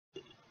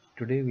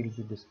Today we'll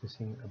be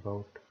discussing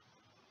about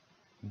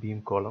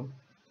beam column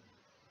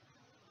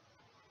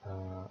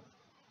uh,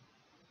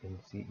 in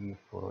CE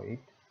 408.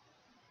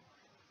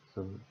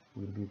 So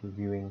we'll be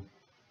reviewing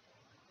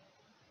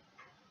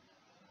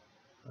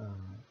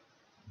uh,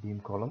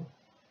 beam column,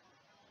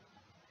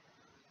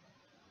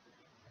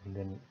 and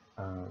then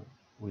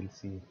we'll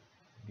see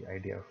the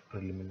idea of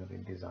preliminary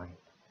design.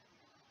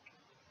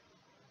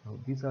 Now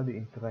these are the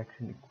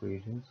interaction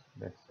equations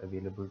that's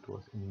available to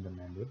us in the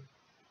manual.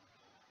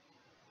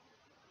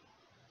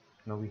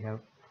 Now we have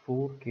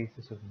 4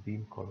 cases of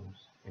beam columns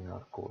in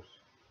our course.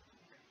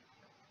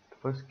 The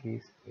first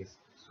case is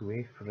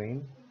sway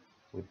frame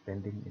with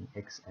bending in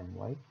X and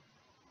Y.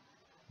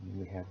 And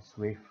we have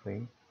sway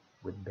frame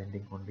with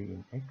bending only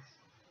in X.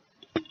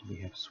 We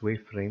have sway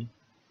frame,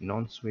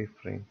 non-sway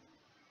frame,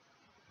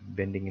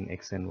 bending in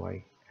X and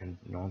Y, and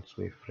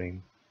non-sway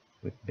frame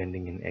with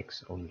bending in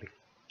X only.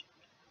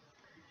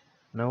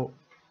 Now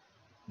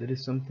there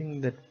is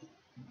something that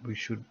we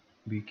should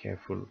be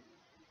careful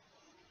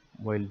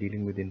while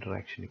dealing with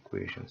interaction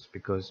equations,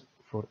 because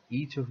for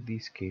each of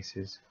these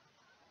cases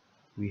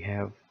we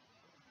have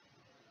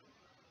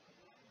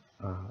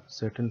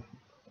certain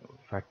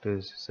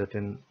factors,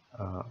 certain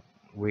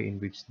way in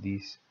which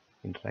these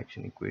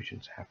interaction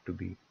equations have to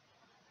be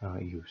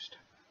used.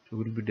 So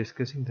we'll be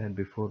discussing that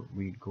before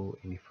we go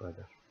any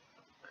further.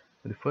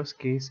 The first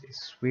case is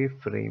sway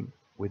frame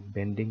with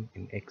bending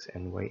in X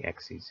and Y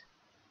axes.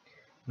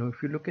 Now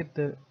if you look at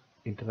the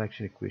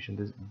interaction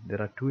equation,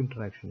 there are 2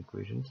 interaction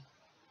equations.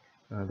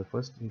 The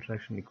first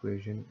interaction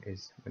equation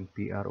is when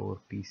PR over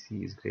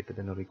PC is greater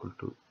than or equal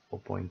to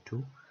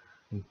 0.2,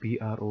 and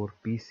PR over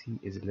PC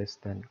is less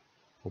than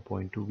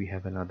 0.2. We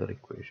have another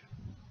equation.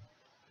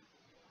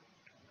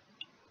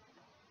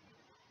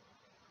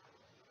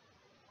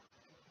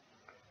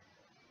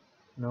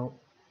 Now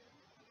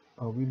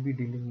we'll be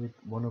dealing with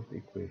one of the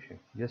equation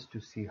just to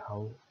see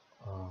how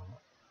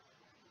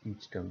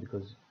each term,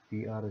 because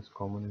PR is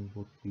common in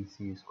both,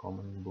 PC is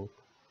common in both.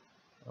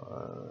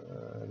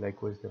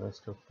 Likewise, the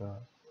rest of the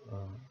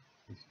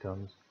these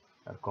terms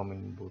are common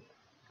in both,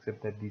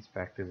 except that these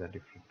factors are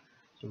different.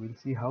 So we'll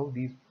see how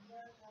these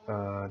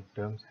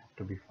terms have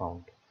to be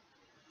found.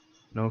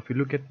 Now, if you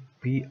look at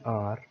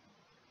PR,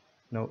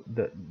 now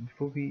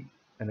before we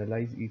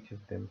analyze each of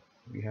them,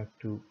 we have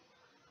to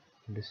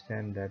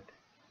understand that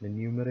the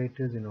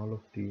numerators in all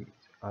of these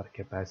are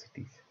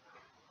capacities.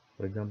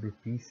 For example,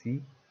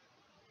 PC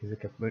is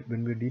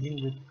when we're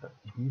dealing with a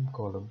beam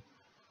column,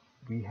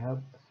 we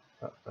have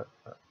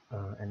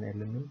an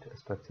element, a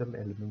structural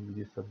element, which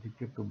is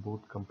subjected to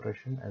both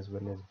compression as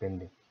well as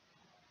bending.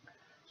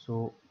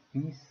 So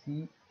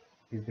PC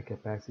is the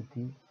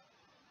capacity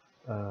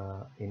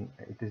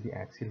it is the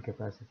axial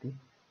capacity.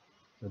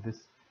 So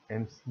this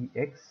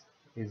MCX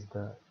is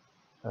the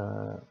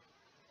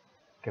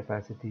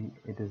capacity,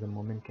 it is a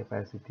moment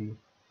capacity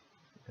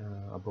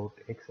about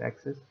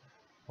x-axis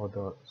or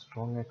the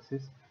strong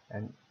axis,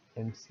 and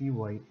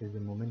MCY is the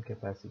moment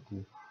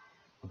capacity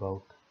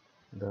about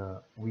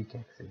the weak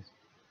axis.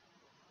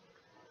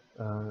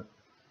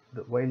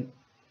 While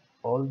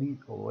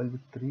the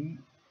 3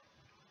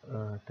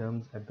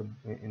 terms at the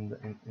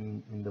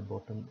in the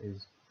bottom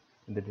is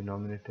in the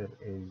denominator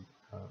is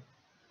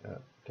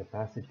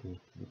capacity,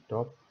 the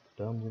top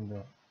terms in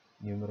the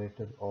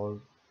numerator all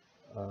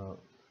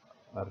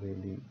are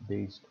really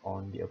based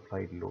on the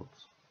applied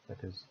loads,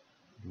 that is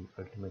the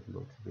ultimate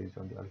loads. Based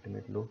on the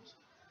ultimate loads,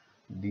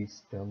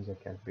 these terms are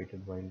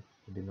calculated, while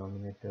the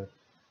denominator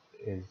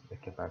is the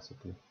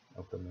capacity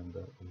of the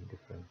member in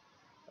different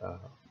uh,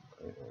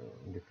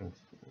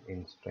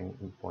 in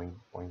strength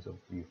points of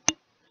view.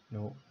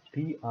 Now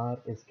PR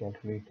is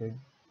calculated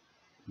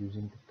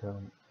using the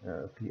term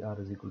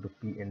PR is equal to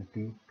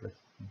PNT plus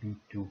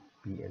B2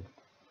 PL.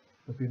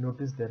 If you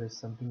notice, there is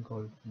something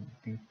called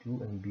B2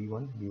 and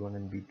B1. B1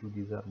 and B2,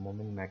 these are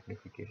moment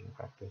magnification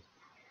factors,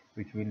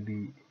 which we'll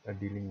be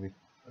dealing with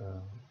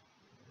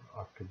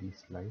after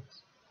these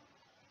slides.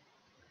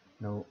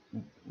 Now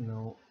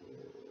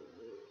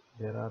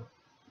there are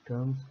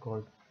terms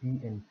called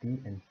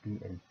PNT and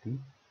PLT,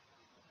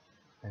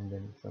 and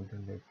then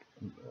something like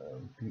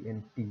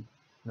PNT.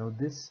 Now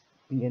this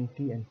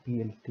PNT and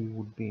PLT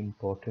would be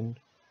important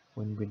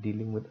when we're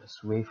dealing with a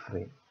sway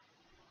frame.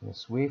 In a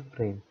sway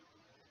frame,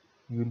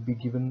 you will be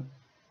given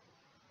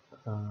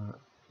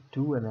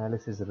 2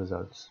 analysis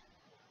results,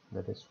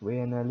 that is sway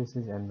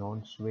analysis and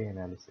non-sway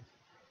analysis.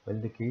 Well,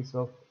 in the case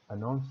of a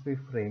non-sway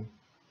frame,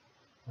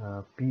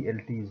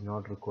 PLT is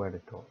not required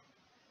at all.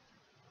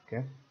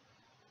 Okay.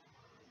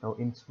 Now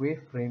in sway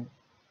frame,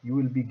 you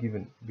will be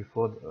given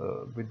before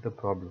with the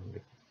problem.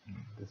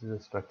 This is a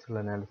structural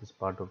analysis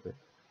part of it,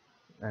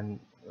 and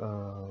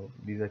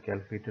these are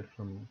calculated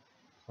from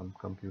some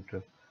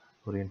computer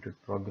oriented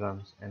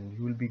programs, and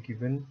you will be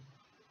given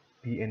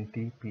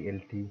PNT,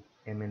 PLT,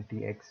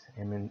 MNTX,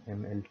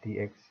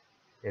 MLTX,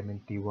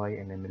 MNTY,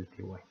 and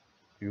MLTY.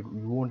 You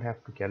won't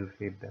have to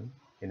calculate them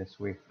in a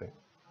sway frame.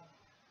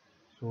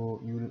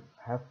 So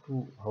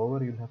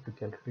however, you'll have to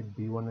calculate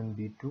B1 and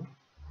B2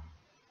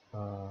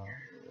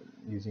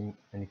 using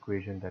an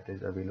equation that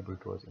is available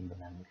to us in the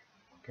manual.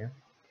 Okay,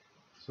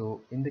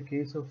 so in the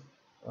case of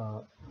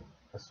uh,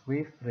 a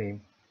sway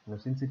frame,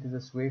 since it is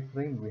a sway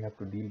frame, we have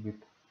to deal with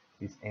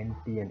these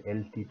nt and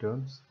lt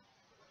terms,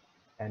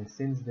 and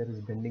since there is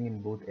bending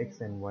in both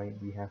x and y,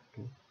 we have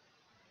to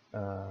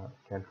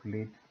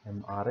calculate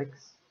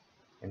mrx,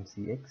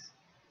 mcx,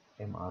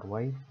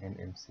 mry, and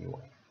mcy.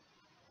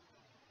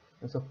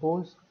 Now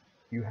suppose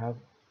you have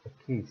a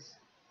case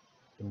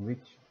in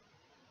which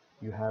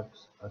you have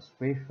a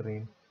sway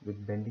frame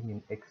with bending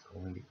in x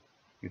only.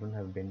 You don't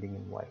have bending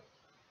in y.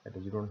 That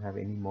is, you don't have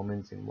any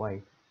moments in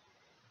y.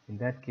 In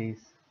that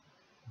case,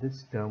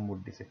 this term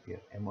would disappear.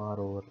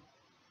 MRY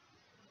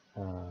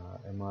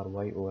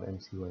over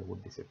MCY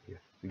would disappear.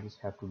 We just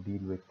have to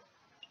deal with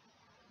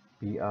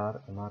PR,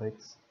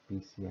 MRX,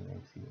 PC, and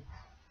MCX.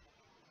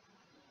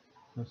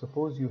 Now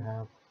suppose you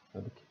have,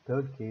 the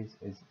third case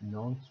is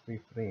non-sway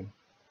frame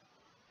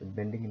with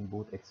bending in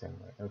both x and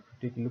y. Now if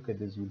you take a look at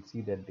this, you'll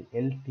see that the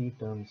LT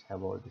terms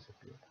have all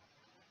disappeared.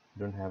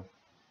 You don't have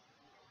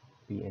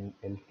the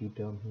LT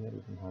term here,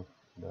 you don't have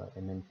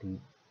the MNT,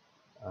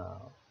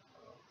 uh,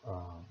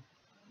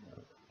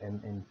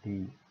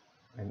 MNT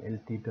and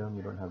LT term,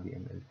 you don't have the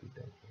MLT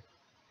term here.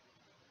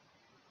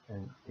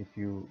 And if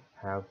you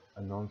have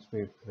a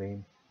non-sway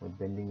frame with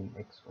bending in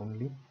x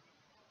only,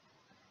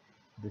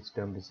 this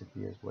term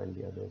disappears while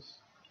the others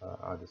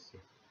are the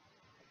same.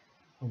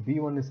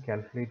 B1 is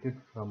calculated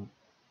from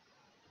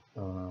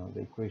the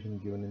equation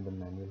given in the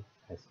manual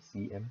as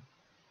Cm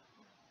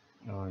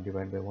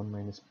divided by 1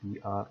 minus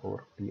PR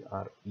or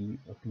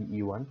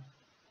PE1.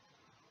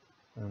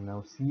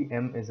 Now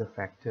Cm is a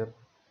factor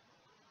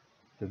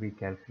to be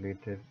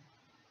calculated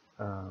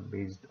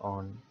based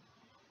on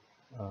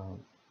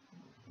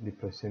the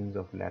presence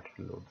of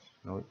lateral loads.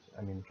 Now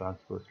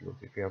transverse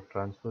loads. If you have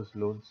transverse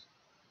loads,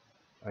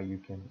 you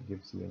can give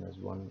Cm as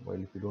 1, while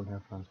if you don't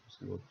have transverse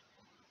loads,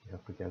 you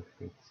have to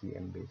calculate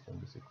Cm based on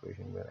this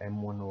equation, where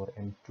M1 over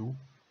M2,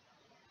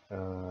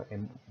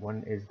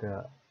 M1 is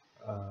the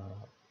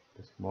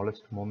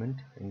smallest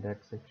moment in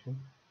that section,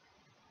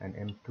 and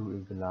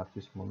M2 is the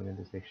largest moment in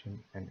the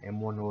section, and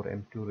M1 over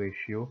M2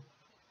 ratio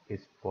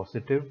is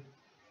positive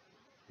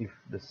if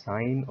the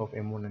sign of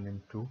M1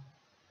 and M2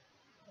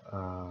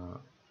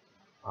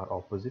 are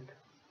opposite.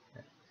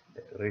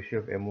 The ratio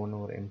of M1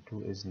 over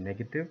M2 is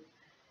negative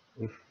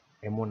if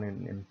M1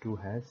 and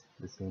M2 has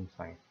the same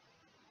sign.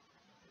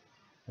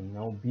 And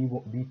now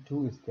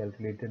B2 is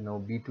calculated. Now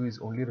B2 is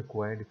only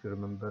required if you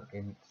remember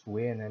in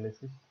sway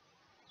analysis.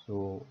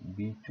 So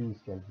B2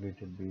 is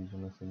calculated based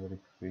on a similar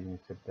equation,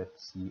 except that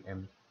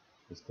Cm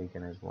is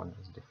taken as 1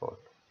 as default.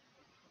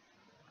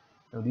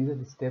 Now these are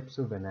the steps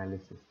of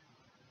analysis.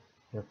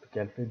 You have to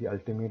calculate the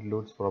ultimate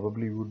loads.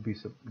 Probably would be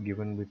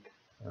given with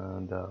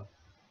the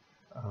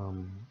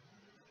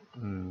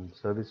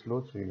service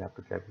load, so you'll have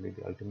to calculate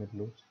the ultimate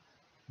loads.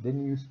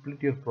 Then you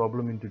split your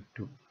problem into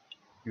two.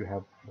 You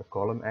have the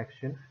column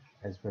action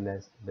as well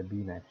as the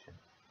beam action.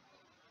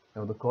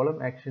 Now the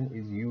column action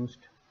is used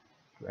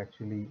to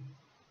actually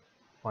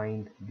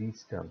find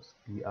these terms,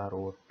 PR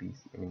over PC.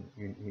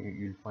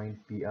 You'll find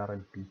PR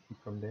and PC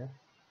from there,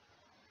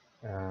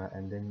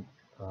 and then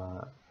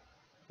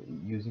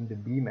using the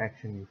beam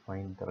action you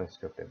find the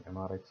rest of them.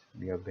 MRX,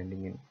 we have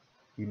bending in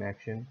beam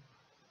action,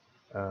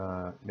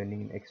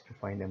 bending in X to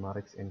find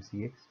MRX,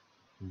 MCX,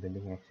 and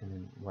bending action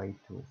in Y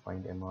to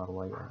find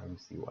MRY and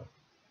MCY.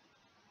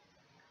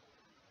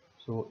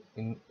 So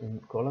in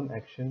column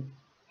action,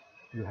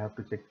 you have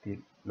to check the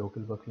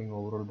local buckling,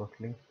 overall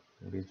buckling,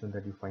 and based on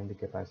that you find the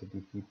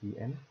capacity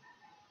PPN.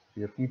 So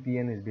your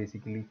PPN is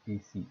basically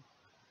PC,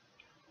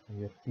 and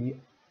your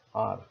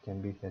PR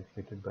can be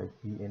calculated by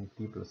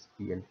PNT plus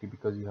PLT.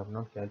 Because you have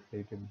not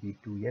calculated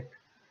B2 yet,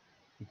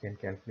 you can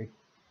calculate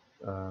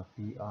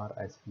PR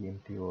as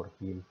PNT or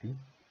PLT.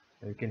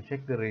 And you can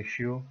check the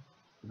ratio,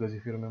 because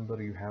if you remember,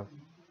 you have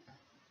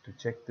to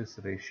check this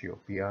ratio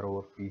PR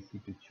over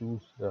PC to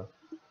choose the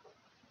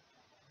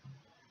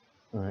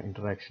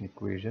interaction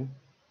equation.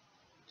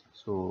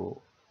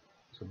 So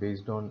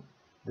based on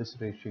this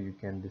ratio, you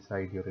can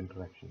decide your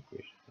interaction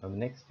equation. Now the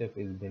next step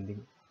is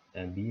bending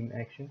and beam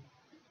action,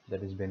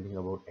 that is bending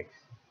about X.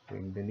 So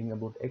in bending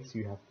about X,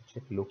 you have to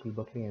check local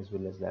buckling as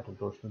well as lateral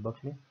torsional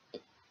buckling,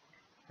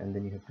 and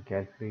then you have to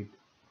calculate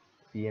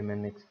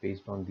CMNX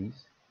based on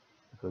these,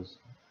 because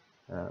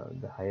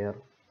the higher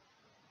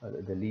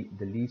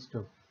the least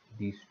of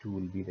these two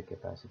will be the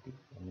capacity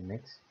on the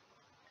next.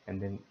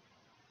 And then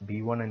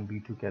B1 and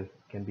B2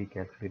 can be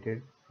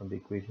calculated from the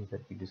equations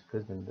that we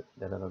discussed and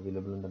that are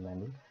available in the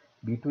manual.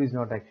 B2 is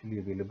not actually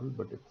available,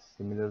 but it's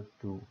similar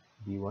to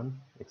B1,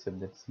 except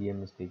that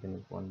Cm is taken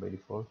as 1 by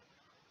default.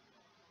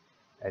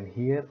 And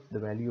here the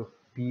value of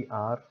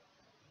PR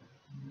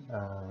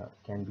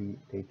can be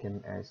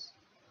taken as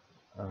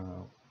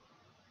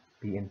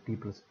PNT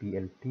plus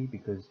PLT,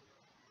 because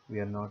we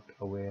are not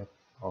aware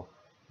of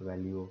the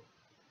value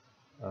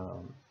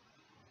of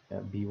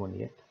B1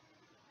 yet.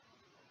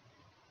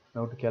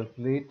 Now to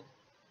calculate,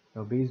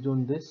 based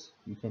on this,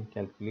 you can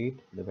calculate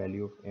the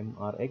value of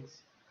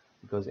MRX,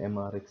 because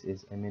MRX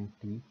is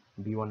MNT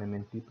B1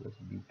 MNT plus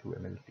B2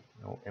 MLT.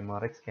 Now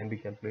MRX can be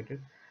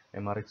calculated,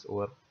 MRX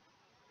over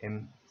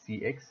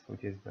MCX,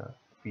 which is the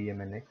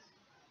PMNX.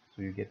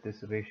 So you get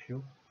this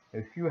ratio.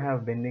 If you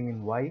have bending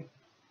in Y,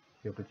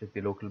 you have to check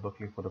the local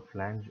buckling for the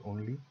flange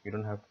only. You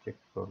don't have to check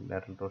for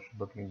lateral torsional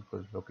buckling,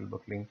 because local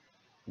buckling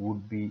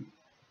would be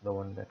the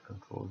one that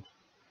controls.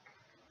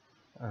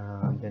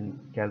 Then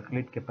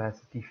calculate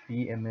capacity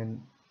phi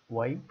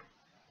MNY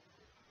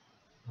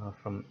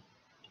from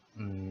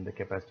the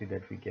capacity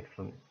that we get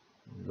from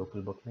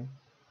local buckling,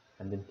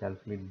 and then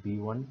calculate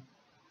B1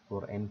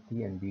 for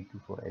MT and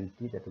B2 for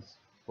LT. That is,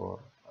 for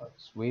a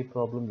sway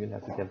problem you'll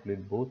have to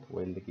calculate both,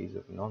 while in the case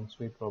of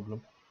non-sway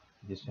problem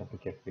you just have to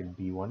calculate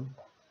B1.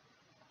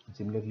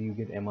 Similarly, you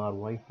get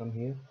MRY from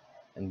here,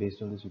 and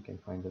based on this you can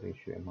find the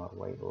ratio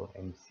MRY over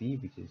MC,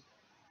 which is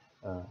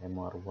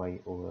MRY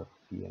over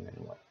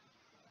PMNY.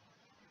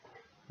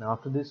 Now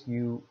after this,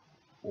 you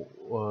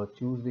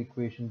choose the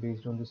equation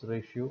based on this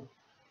ratio,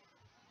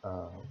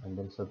 and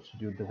then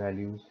substitute the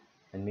values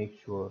and make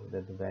sure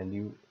that the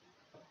value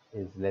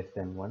is less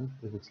than 1.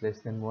 If it's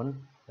less than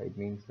 1, it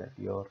means that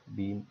your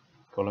beam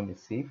column is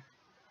safe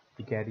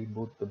to carry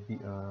both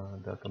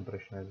the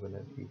compression as well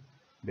as the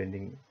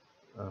bending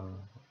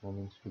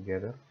moments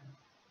together.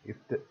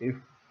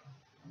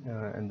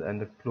 And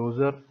the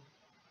closer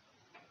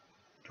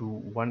to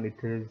 1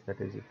 it is,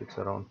 that is, if it's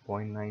around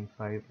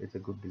 0.95, it's a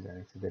good design,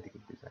 it's a very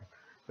good design.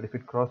 But if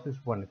it crosses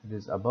 1, if it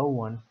is above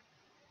 1,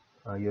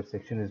 your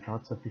section is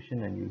not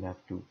sufficient and you'll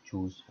have to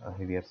choose a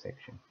heavier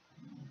section.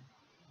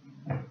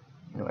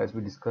 Now, as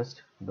we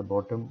discussed, the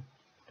bottom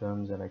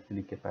terms are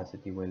actually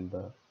capacity, while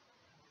the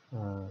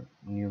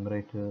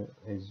numerator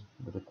is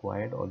the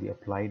required or the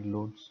applied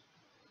loads,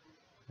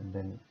 and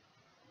then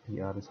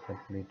PR is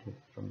calculated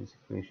from this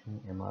equation,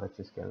 MRX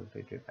is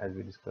calculated as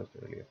we discussed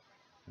earlier,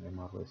 and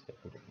MRY is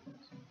calculated.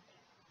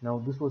 Now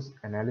this was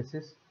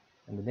analysis,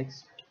 and the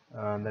next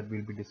that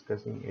we'll be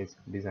discussing is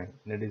design.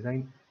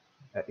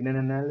 In an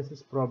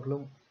analysis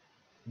problem,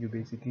 you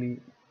basically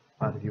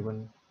are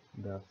given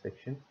the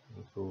section,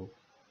 so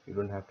you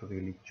don't have to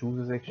really choose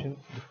a section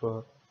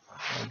before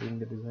doing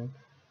the design,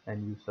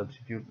 and you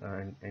substitute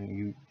and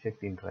you check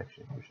the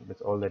interaction equation.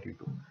 That's all that you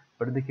do.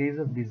 But in the case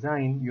of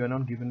design, you are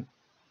not given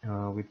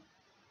with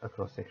a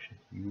cross section.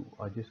 You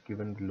are just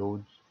given the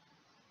loads,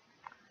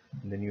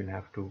 and then you'll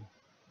have to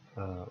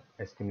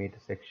estimate a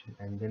section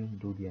and then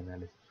do the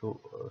analysis.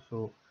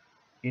 So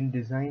in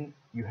design,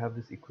 you have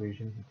this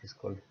equation which is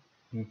called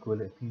P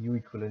equivalent. Pu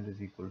equivalent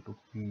is equal to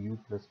Pu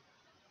plus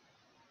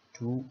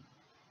 2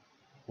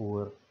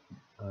 over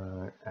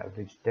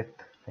average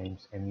depth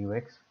times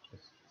MUX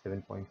is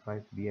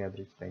 7.5, B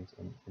average times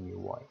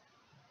MUY.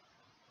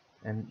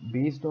 And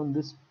based on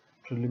this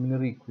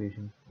preliminary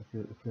equation, if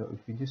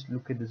you just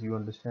look at this, you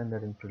understand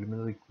that in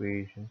preliminary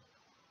equation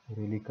you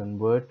really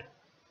convert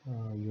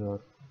your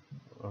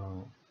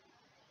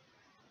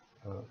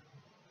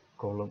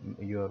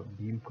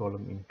beam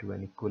column into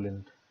an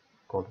equivalent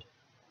column.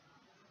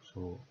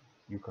 So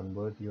you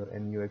convert your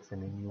MUX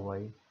and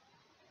MUY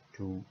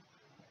to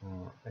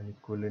an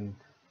equivalent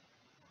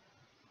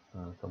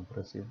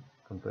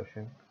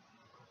compression,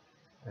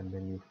 and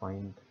then you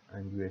find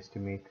and you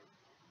estimate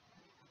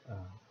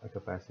a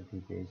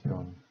capacity based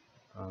on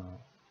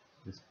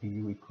this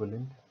Pu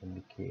equivalent and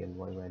the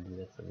KLY value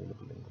that's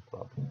available in the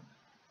problem,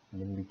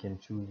 and then we can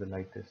choose the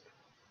lightest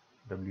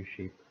W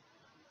shape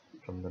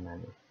from the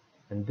manual.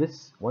 And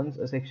this, once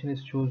a section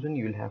is chosen,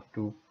 you will have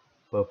to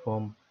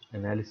perform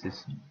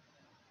analysis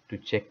to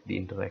check the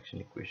interaction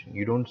equation.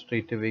 You don't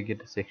straight away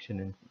get a section,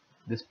 and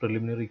this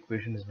preliminary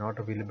equation is not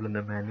available in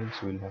the manual,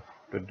 so we'll have to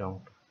put it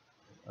down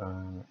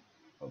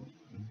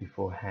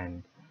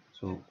beforehand.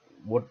 So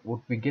what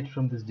we get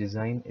from this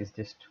design is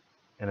just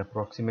an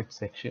approximate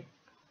section,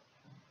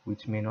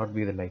 which may not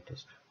be the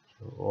lightest,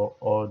 so,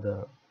 or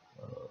the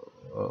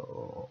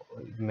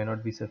it may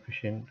not be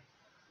sufficient.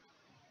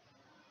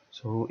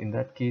 So in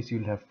that case,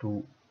 you'll have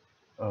to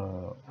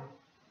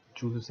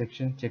choose a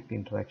section, check the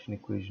interaction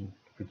equation.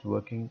 If it's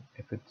working,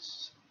 if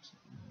it's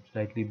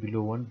slightly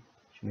below 1,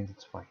 which means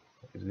it's fine.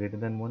 If it's greater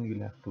than 1,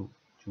 you'll have to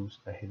choose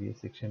a heavier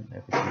section.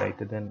 If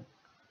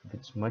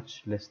it's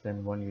much less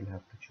than 1, you'll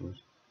have to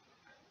choose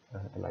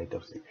a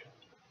lighter section.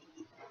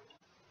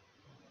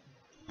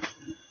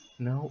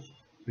 Now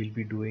we'll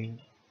be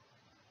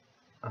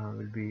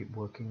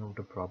working out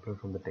a problem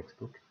from the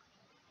textbook.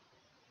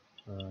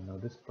 Now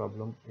this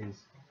problem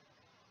is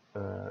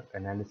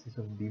analysis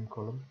of beam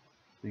column.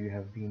 So you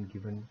have been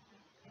given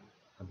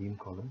a beam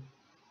column.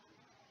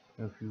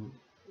 Now if you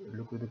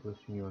look at the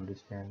question, you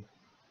understand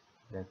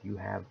that you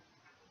have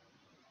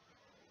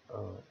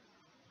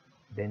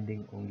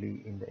bending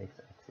only in the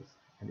x-axis,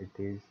 and it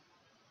is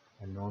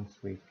a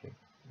non-sway frame,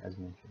 as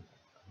mentioned,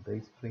 a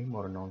brace frame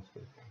or a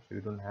non-sway frame. So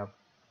you don't have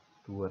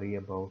to worry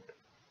about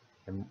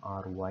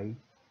MRY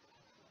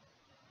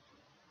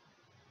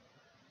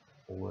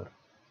over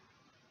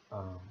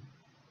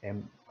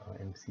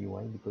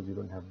MCY, because you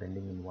don't have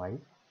bending in Y,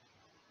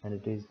 and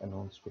it is a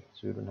non-sway,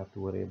 so you don't have to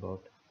worry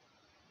about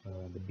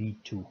the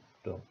B2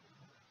 term.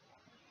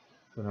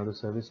 So now the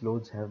service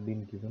loads have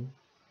been given,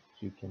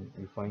 you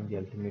find the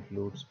ultimate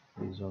loads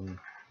based on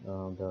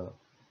uh,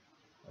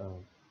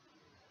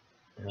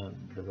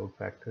 the load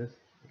factors.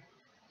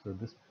 So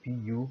this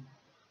PU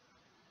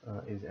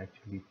is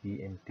actually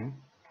PNT,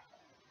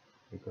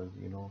 because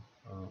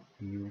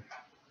PU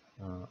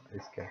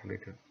is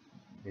calculated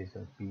based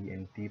on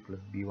PNT plus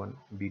B1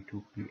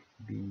 B2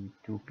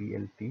 B2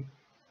 PLT,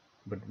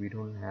 but we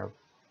don't have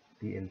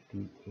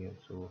PLT here,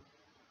 so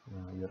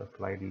your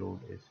applied load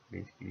is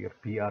basically your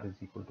PR is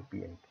equal to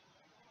PNT.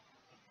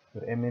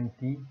 Your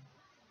MNT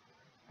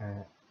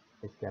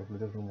is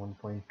calculated from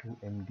 1.2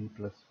 MD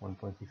plus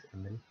 1.6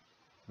 ml,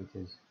 which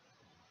is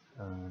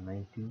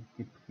 90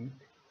 kip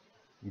feet.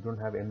 You don't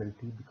have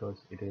MLT because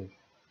it is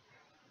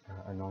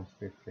a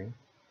non-straight frame,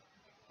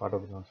 part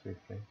of the non-straight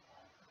frame.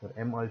 Your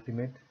M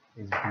ultimate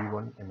is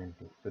B1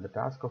 MNT. So the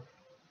task of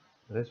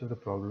the rest of the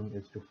problem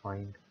is to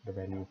find the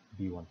value of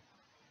B1.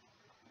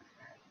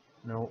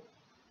 Now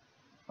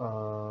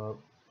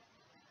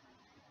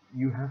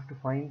you have to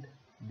find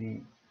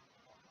the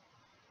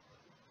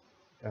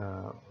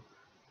uh,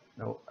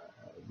 now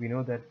we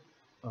know that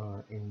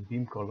in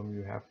beam column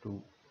you have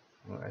to,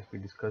 as we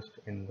discussed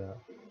in the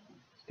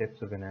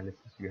steps of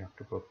analysis, you have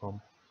to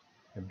perform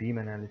a beam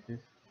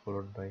analysis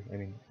followed by,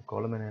 a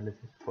column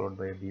analysis followed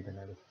by a beam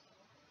analysis.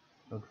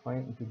 Now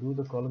to do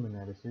the column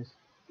analysis,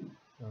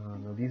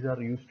 now these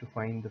are used to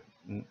find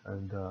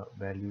the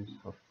values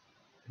of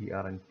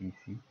PR and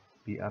PC.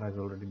 PR has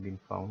already been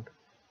found,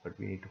 but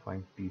we need to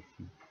find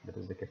PC, that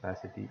is the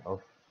capacity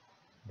of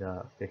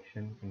the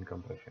section in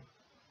compression.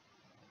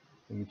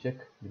 So you check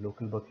the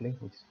local buckling,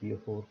 which is P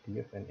over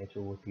TF and H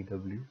over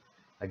TW,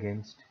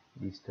 against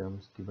these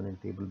terms given in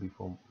table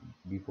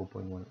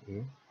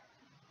B4.1a,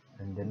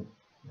 and then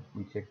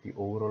we check the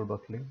overall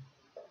buckling,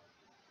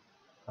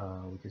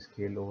 which is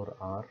scale over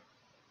R.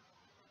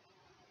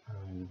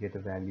 You get a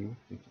value,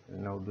 which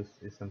now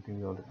this is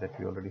something that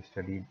we already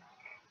studied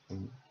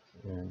in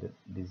the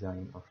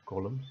design of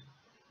columns.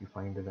 You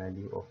find the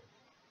value of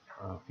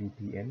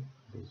PPN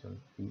based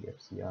on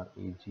PFCR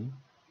AG.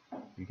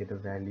 You get a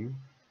value.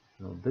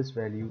 Now this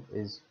value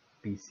is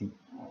PC,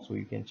 so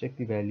you can check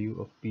the value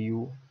of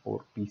PU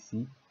or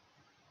PC.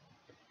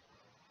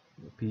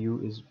 PU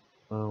is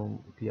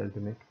P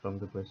ultimate from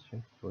the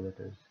question, so that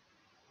is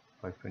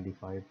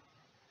 525,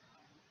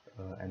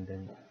 and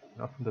then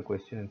not from the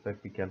question, in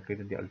fact we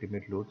calculated the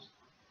ultimate loads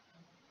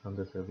from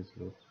the service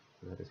loads,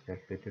 so that is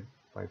calculated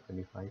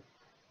 525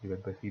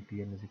 divided by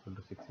PPN is equal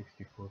to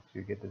 664, so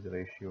you get this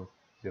ratio of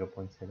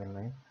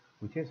 0.79,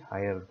 which is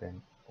higher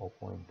than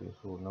 0.2.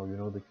 So now you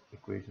know the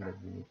equation that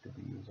we need to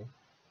be using.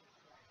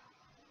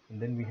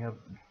 And then we have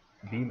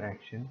beam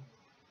action.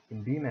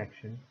 In beam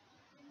action,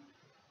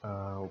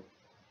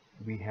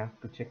 we have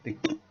to check the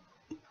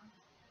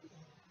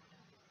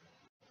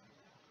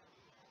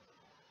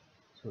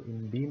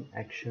in beam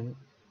action,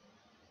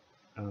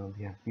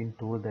 we have been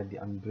told that the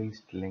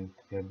unbraced length,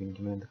 it has been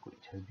given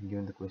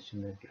the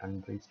question that the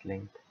unbraced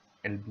length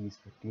LB is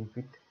 15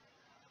 feet,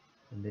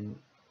 and then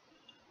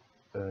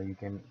you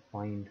can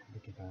find the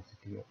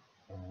capacity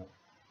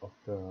of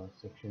the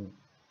section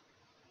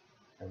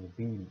as a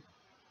beam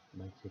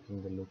by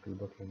checking the local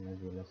buckling as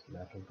well as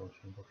lateral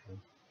torsion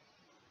buckling,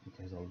 which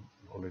has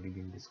already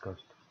been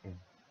discussed in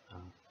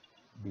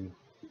the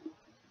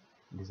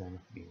design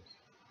of beams.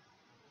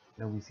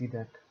 Now we see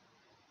that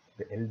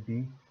the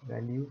LB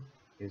value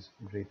is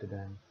greater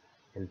than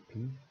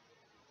LP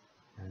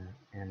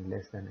and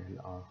less than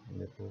LR, and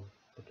therefore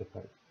the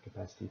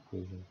capacity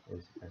equation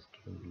is as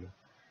given below,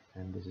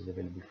 and this is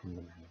available from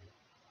the manual.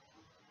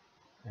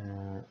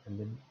 And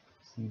then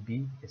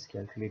CB is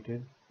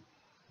calculated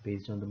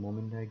based on the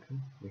moment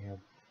diagram. We have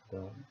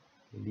the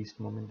least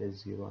moment is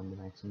 0 and the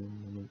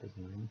maximum moment is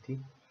 90,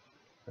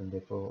 and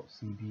therefore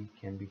CB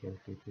can be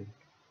calculated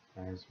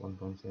as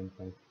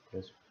 1.75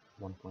 plus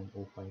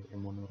 1.05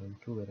 M1 or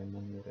M2, where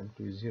M1 or M2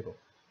 is 0,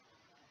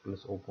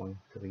 plus 0.3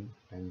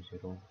 times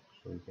 0,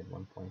 so you get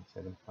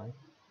 1.75.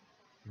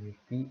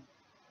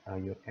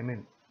 Your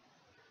Mn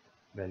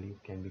value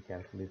can be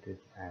calculated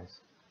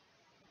as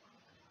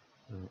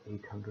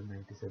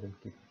 897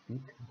 kip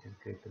feet, which is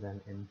greater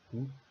than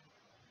MP.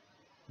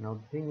 Now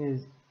the thing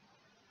is,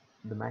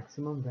 the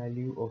maximum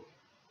value of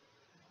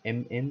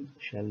Mn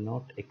shall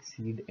not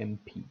exceed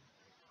MP.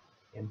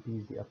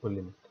 MP is the upper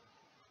limit.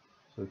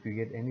 So if you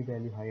get any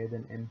value higher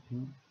than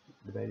MP,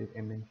 the value of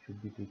Mn should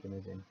be taken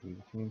as MP,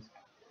 which means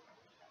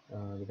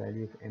the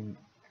value of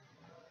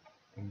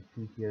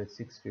MP here is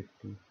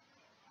 650.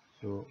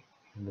 So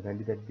the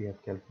value that we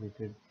have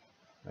calculated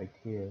right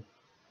here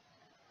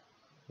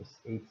is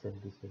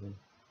 877,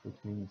 which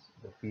means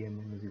the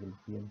PMN is equal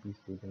to PMP is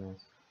taken as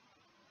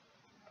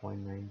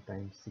 0.9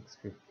 times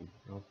 650,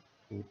 not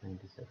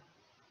 897,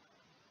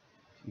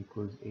 which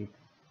equals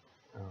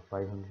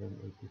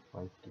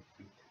 585 kip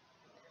feet.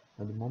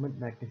 Now the moment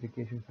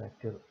magnification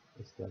factor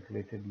is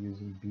calculated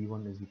using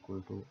B1 is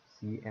equal to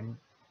Cm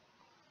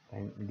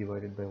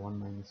divided by 1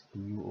 minus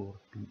Pu over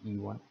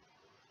Pe1.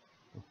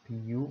 Now,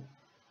 Pu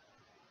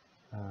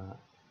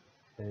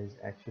is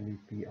actually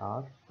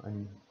PR,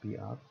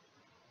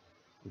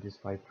 which is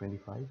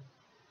 525,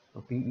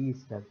 Now, PE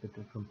is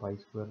calculated from pi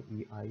square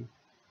EI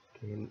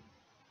KL,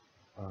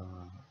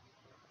 uh,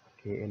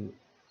 KL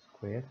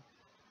square.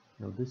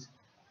 Now this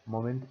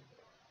moment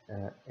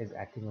is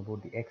acting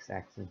about the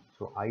x-axis,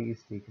 so I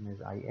is taken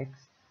as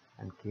Ix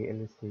and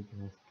KL is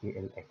taken as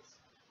KLX.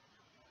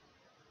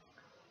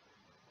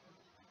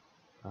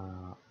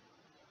 Uh,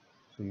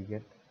 so you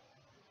get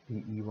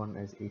PE1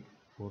 as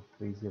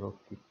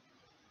 8430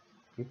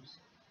 kips.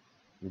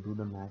 You do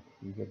the math,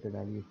 you get the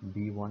value of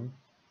B1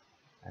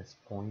 as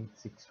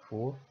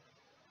 0.64.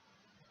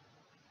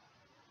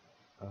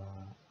 Uh,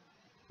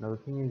 now the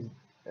thing is,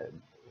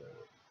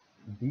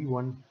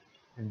 B1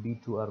 and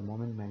B2 are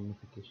moment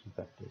magnification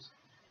factors,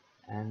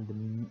 and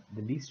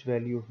the least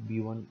value of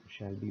B1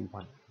 shall be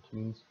 1, which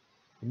means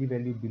any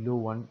value below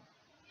 1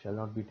 shall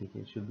not be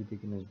taken, it should be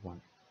taken as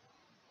 1.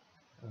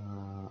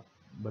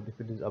 But if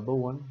it is above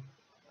 1,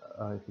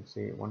 if you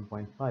say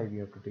 1.5, you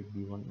have to take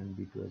B1 and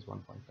B2 as 1.5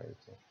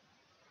 itself.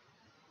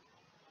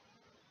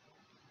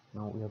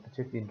 Now we have to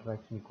check the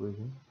interaction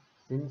equation.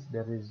 Since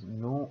there is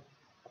no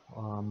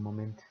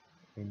moment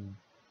in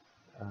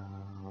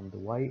on the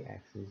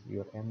y-axis,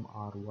 your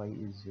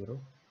MRY is 0,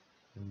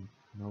 and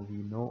now we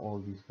know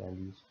all these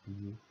values,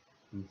 PU,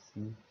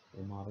 PC,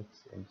 MRX,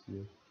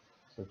 MCO.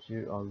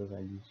 Substitute all the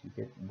values, you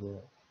get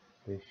the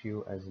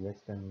ratio as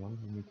less than 1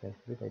 when you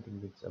calculate. I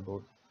think it's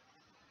about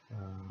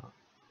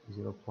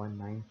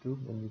 0.92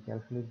 when we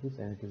calculate this,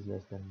 and it is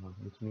less than 1,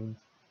 which means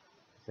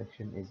the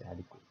section is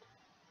adequate.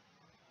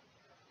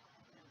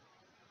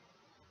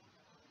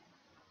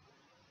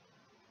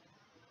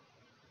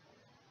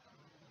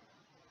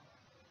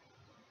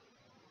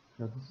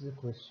 Now this is a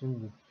question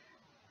which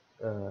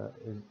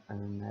is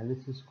an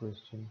analysis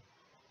question,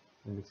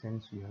 in the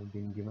sense you have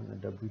been given a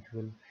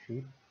W12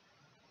 sheet,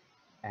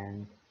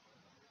 and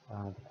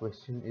the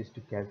question is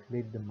to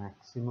calculate the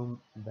maximum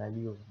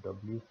value of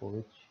W for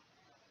which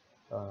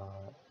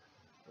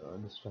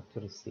the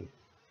structure is safe.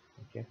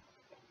 Okay,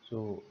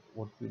 so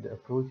the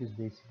approach is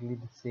basically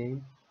the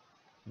same.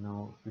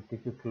 Now if you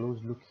take a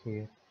close look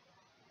here,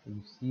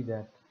 you see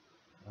that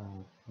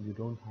you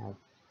don't have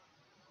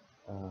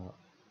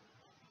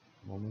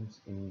moments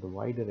in the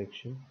y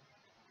direction.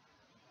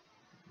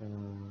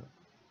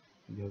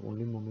 You have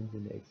only moments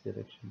in the x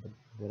direction, but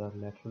there are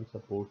lateral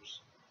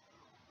supports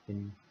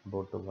in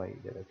both the y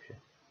direction.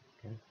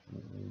 Okay,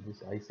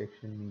 this I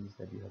section means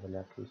that you have a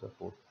lateral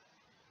support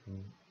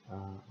in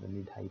the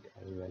mid height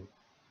as well.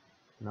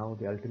 Now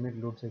the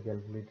ultimate loads are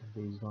calculated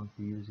based on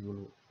P is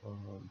equal to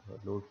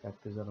the load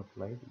factors are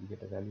applied. You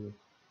get a value of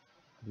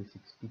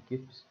 360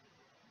 kips.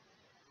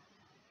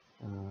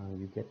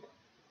 You get,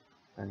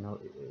 and now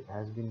it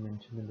has been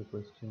mentioned in the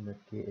question that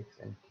Kx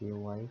and Ky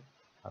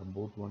are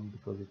both 1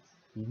 because it's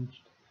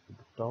hinged at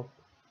the top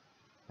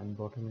and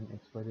bottom in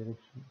xy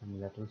direction, and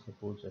lateral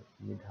supports at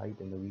mid height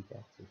and the weak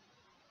axis,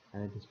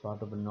 and it is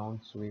part of a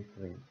non-sway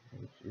frame,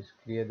 which is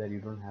clear that you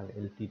don't have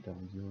LT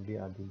terms, you only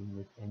are dealing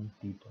with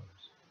NT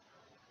terms.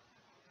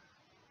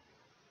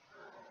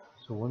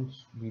 So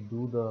once we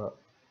do the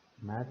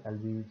math, I'll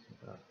be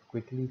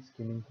quickly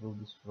skimming through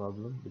this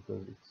problem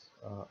because it's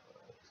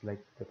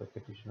like the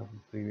repetition of the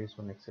previous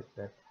one, except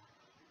that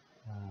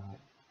uh,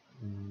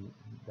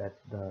 that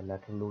the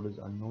lateral load is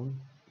unknown,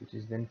 which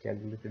is then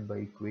calculated by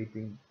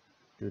equating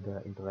to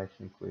the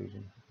interaction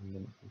equation, and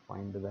then you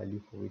find the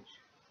value for which,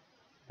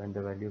 find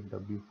the value of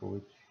W for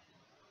which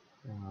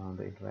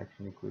the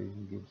interaction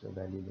equation gives a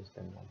value less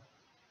than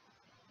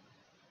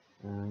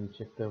 1. You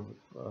check the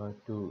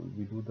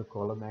we do the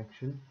column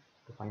action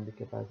to find the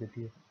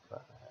capacity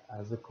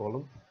as a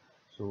column.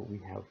 So we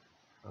have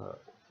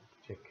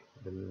check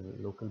the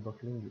local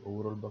buckling, the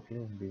overall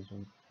buckling, and based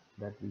on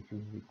that we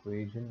choose the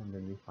equation, and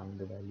then we find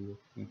the value of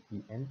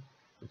ppn,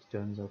 which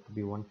turns out to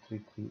be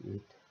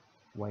 1338,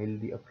 while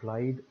the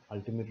applied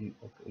ultimate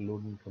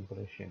load in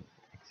compression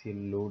axial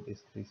load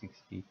is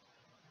 360.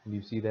 And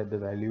you see that the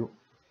value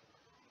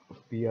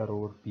of PR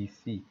over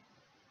PC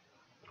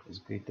is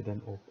greater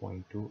than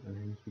 0.2, and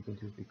hence we can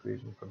choose the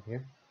equation from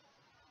here.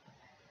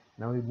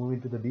 Now we move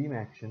into the beam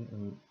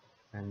action,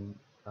 and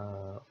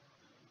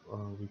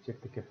we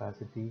check the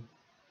capacity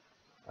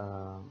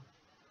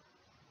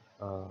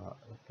uh,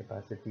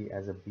 capacity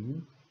as a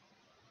beam,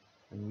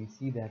 and we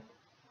see that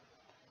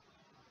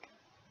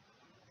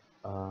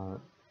uh,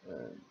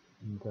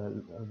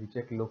 we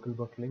check local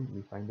buckling,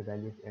 we find the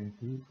value of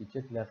MP. We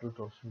check lateral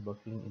torsion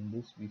buckling. In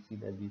this we see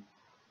that the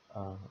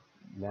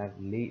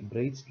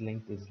braced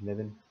length is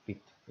 11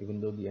 feet,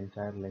 even though the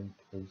entire length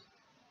is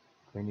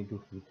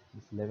 22 feet.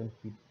 This 11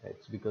 feet,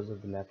 it's because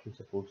of the lateral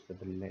supports that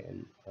the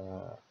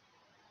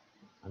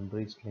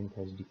unbraced length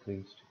has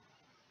decreased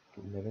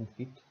to 11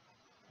 feet.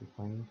 We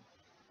find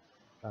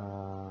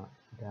uh,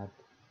 that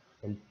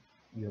L,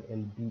 your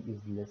LB is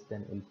less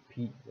than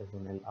LP as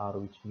an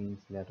LR, which means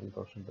lateral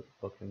torsion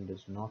buckling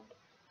does not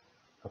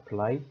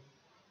apply,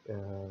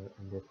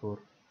 and therefore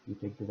you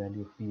take the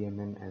value of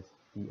PMN as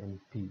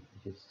PMP,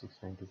 which is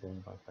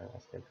 697.5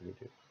 as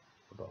calculated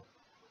above.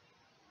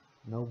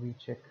 Now we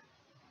check,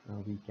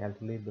 we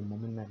calculate the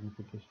moment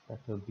magnification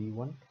factor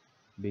B1,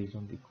 based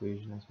on the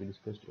equation as we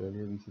discussed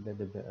earlier. We see that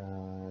the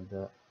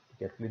to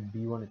calculate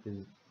b1, it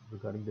is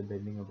regarding the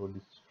bending about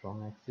the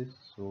strong axis.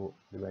 So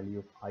the value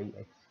of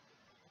ix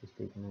is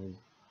taken as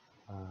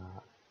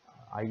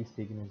I is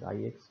taken as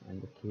ix,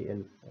 and the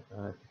kl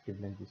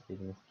effective length is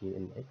taken as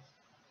klx,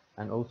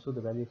 and also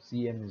the value of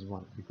cm is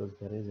 1 because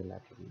there is a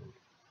lateral load.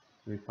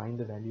 So we find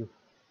the value of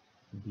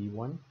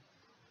b1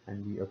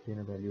 and we obtain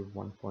a value of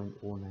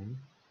 1.09,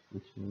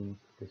 which means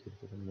it is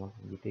greater than 1.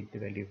 We take the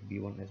value of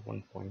b1 as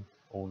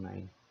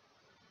 1.09,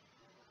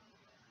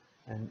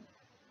 and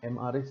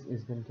mrx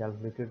is then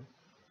calculated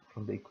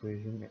from the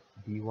equation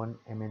b1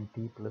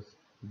 mnt plus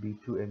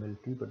b2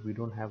 mlt, but we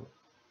don't have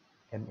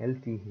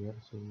mlt here,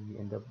 so we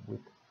end up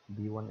with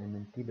b1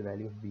 mnt. The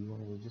value of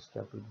b1 was just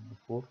calculated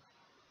before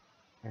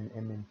and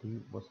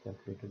mnt was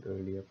calculated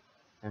earlier,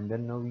 and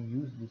then now we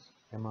use this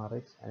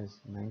mrx as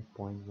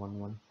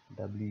 9.11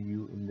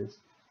 wu in this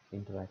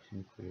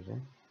interaction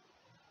equation,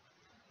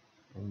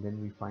 and then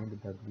we find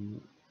the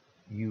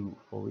wu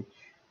for which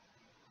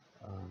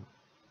uh,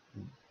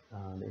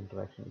 the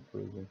interaction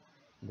equation,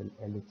 the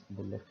LH,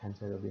 the left hand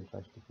side of the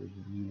interaction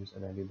equation, u is a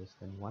value less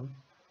than 1,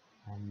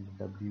 and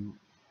w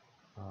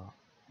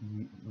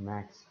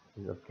max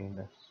is obtained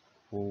as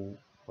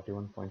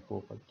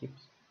 41.45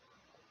 kips.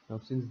 Now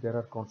since there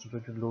are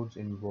concentrated loads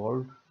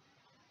involved,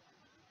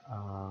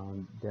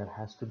 there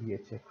has to be a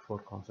check for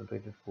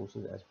concentrated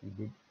forces as we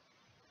did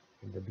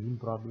in the beam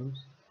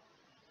problems.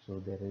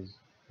 So there is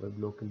web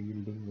local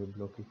yielding, web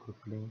local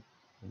crippling,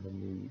 and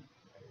then we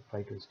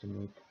try to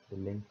estimate the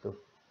length of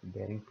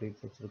bearing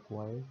plates that's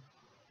required.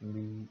 And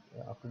we,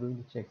 after doing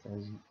the checks,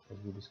 as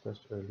we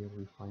discussed earlier,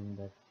 we find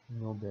that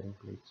no bearing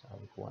plates are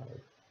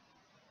required.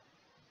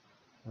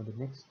 Now the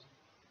next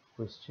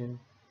question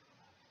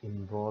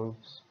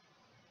involves,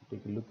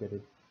 take a look at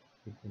it,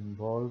 it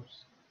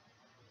involves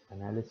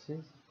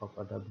analysis of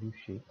a W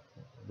shape.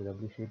 The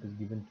W shape is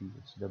given to you,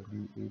 it's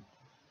W8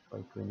 by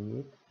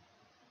 28.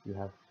 You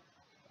have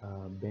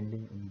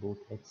bending in both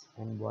X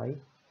and Y,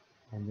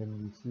 and then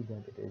we see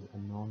that it is a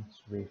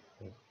non-sway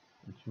frame,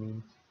 which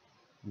means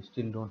we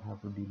still don't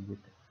have to deal with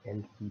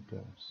LT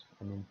terms.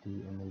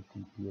 MNT,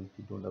 MLT,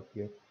 PLT don't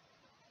appear.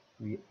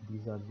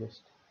 These are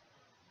just,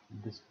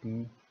 this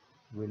P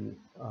will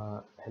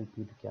help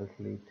you to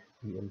calculate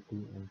PLT,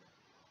 and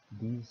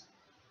these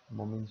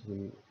moments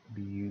will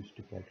be used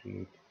to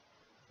calculate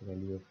the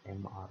value of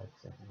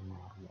MRX and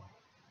MRY.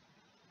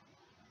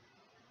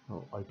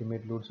 Now,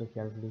 ultimate loads are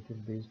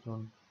calculated based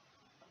on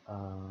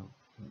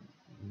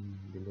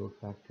the load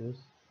factors,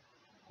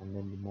 and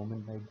then the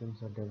moment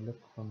diagrams are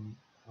developed from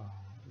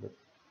the,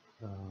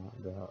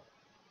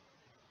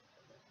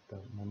 the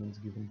moments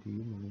given to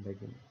you, moment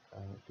diagram,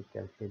 to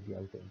calculate the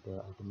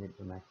ultimate,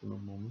 the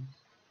maximum moments,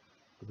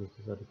 because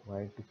these are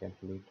required to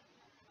calculate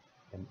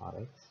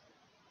MRX.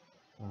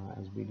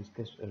 As we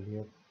discussed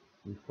earlier,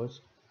 we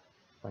first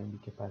find the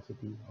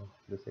capacity of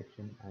the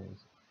section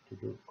as to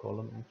do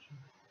column action,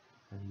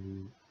 and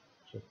we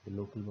check the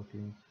local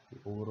buckling,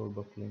 the overall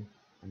buckling,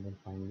 and then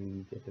finally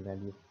we get the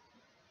value of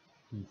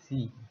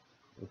PC,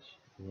 which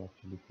is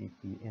actually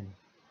PPN,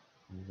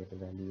 and we get a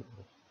value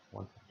of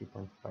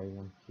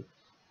 150.51 kips.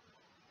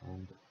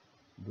 And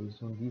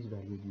based on these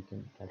values, you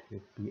can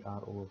calculate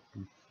PR over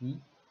PC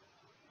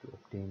to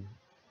obtain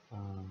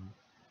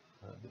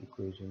the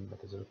equation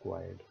that is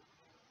required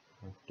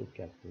to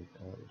calculate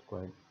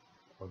required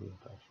for the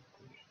interaction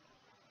equation.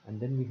 And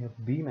then we have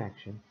beam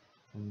action,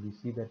 and we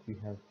see that we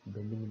have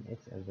bending in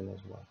X as well as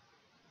Y.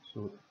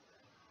 So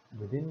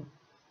within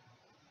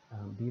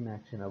beam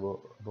action about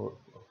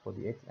for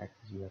the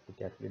x-axis, you have to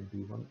calculate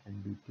b1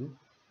 and b2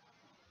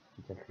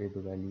 to calculate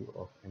the value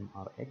of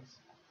mrx.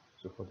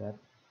 So for that,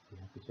 we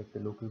have to check the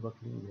local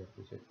buckling, we have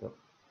to check the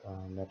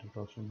lateral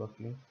torsion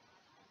buckling,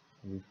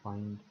 and we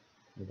find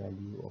the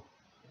value of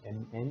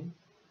mn,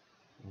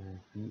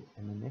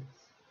 pmnx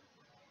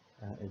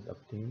is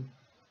obtained,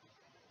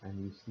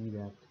 and we see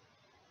that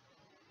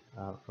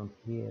from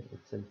here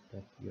itself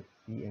that your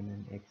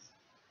pmnx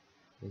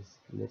is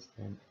less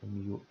than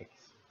mux,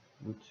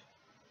 which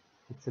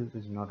itself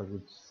is not a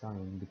good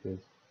sign, because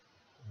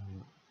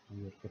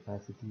your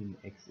capacity in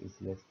X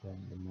is less than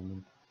the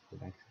moment, the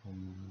maximum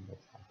moment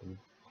that's happening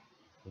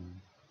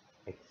in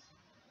X.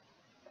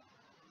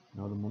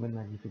 Now the moment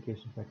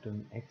magnification factor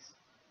in X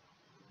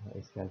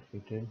is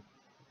calculated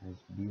as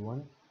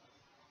B1,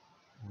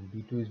 and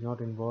B2 is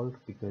not involved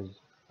because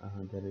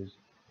there is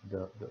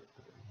the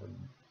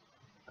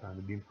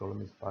beam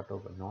column is part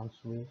of a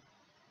non-sway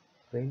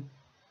frame.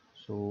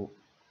 So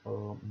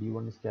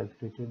B1 is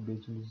calculated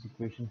based on this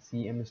equation.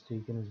 Cm is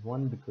taken as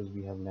 1 because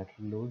we have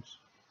lateral loads,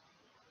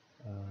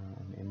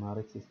 and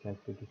MRX is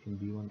calculated from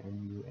B1 and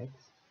MUX,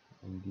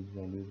 and these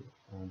values,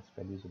 this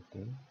value is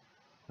obtained.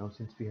 Now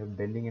since we have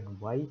bending in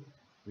Y,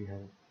 we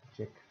have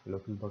check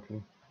local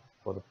buckling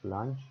for the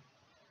flange.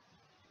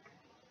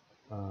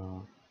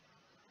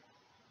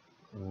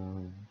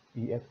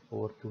 PF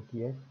over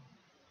 2TF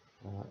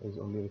is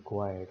only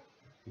required.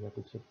 We have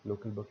to check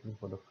local buckling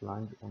for the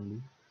flange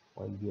only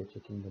while we are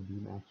checking the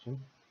beam action.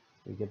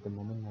 We get the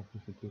moment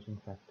magnification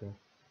factor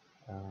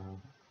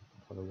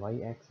for the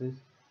y-axis,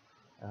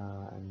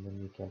 and then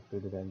we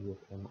calculate the value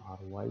of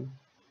MRY.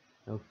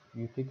 Now if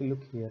you take a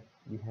look here,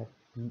 we have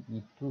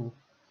PE2,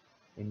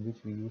 in which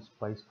we use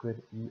pi square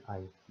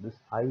EI. This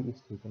I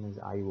is taken as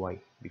IY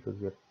because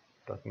we are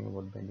talking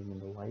about bending in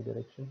the y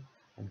direction,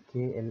 and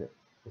KL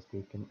is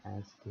taken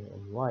as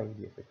KLY.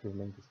 The effective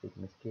length is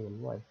taken as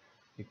KLY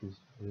because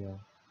we are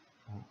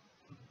uh,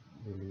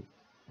 really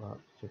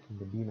checking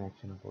the beam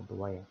action about the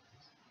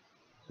y-axis.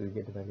 So we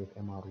get the value of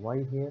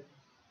MRY here,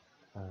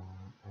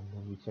 and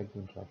then we check the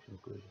interaction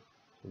equation.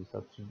 So we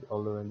substitute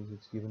all the values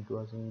it's given to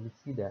us, and we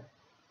see that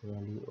the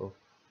value of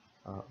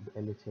the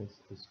LHS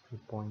is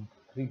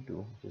 2.32,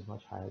 which is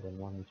much higher than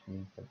 1, which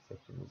means that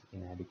section is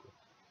inadequate.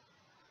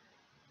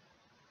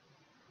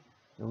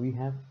 Now we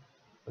have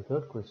a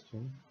third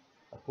question,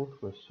 a fourth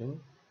question,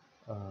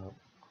 uh,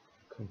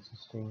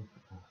 consisting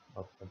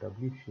of a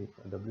W shape.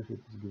 A W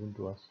shape is given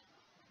to us,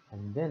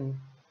 and then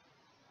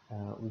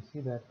we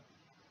see that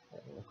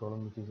a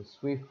column which is a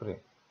sway frame.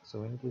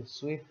 So when it is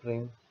sway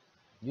frame,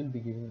 you'll be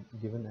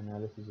given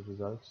analysis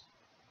results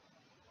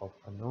of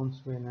a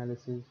non-sway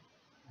analysis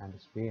and a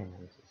sway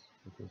analysis,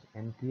 which is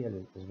NT as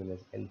well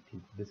as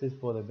LT. This is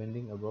for the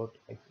bending about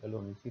X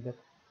alone. You see that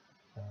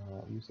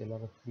use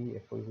LR3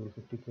 F4 equal to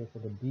 50 so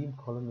the beam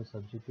column is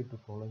subjected to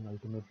following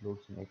ultimate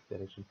loads in X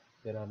direction.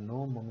 There are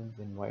no moments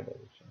in Y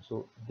direction.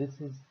 So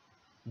this is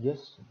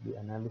just the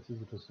analysis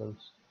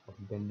results of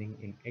bending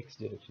in X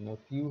direction. Now,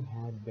 if you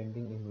had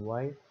bending in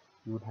Y,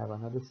 you would have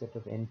another set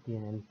of NT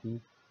and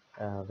LT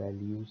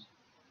values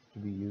to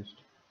be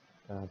used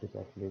to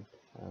calculate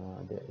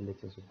the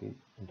LHS of the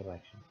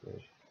interaction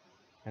equation.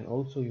 And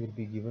also you will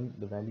be given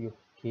the value of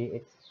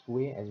Kx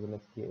sway as well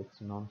as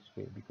Kx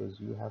non-sway, because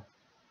you have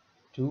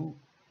two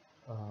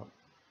uh,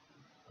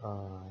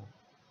 uh,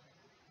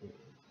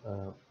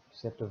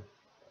 set of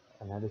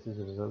analysis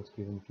results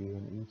given to you,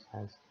 and each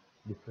has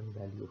different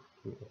value of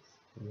Kx.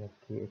 We have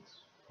Kx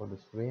for the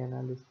sway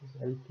analysis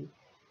LT,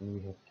 and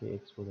we have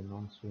Kx for the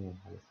non-sway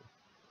analysis.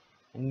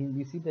 And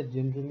we see that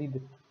generally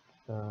the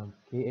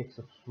Kx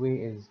of sway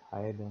is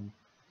higher than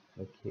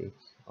the Kx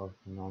of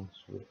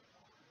non-sway.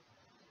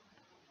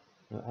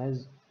 Now,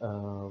 as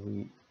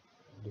we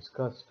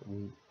discussed,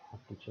 we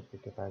have to check the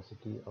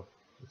capacity of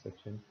the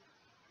section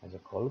as a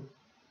column.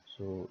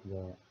 So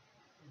the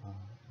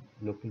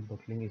local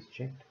buckling is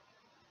checked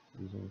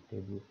using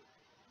table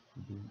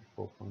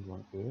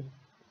B4.1a,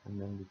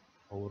 and then the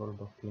overall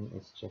buckling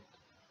is checked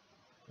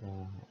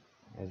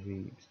as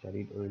we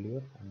studied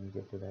earlier, and we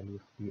get the value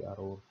of PR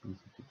over PC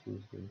to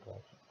choose the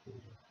interaction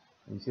equation.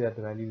 And you see that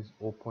the value is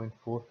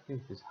 0.43,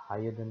 which is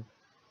higher than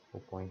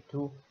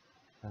 0.2,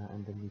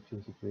 and then we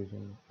choose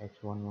equation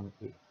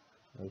H11A.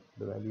 If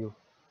the value of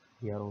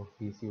PR over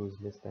PC was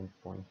less than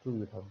 0.2, we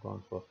would have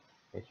gone for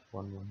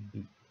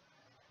H11B.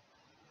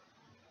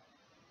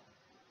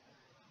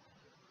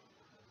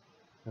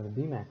 Now the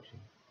beam action.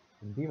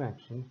 In beam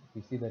action,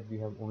 we see that we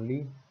have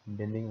only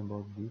bending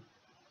about the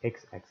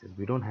x-axis.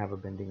 We don't have a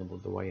bending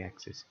about the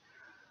y-axis.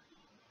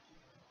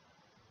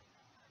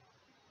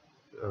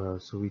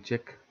 So we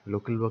check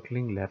local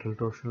buckling, lateral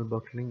torsional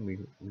buckling.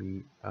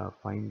 We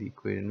find the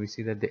equation. We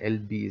see that the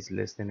LB is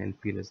less than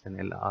LP less than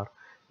LR,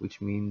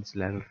 which means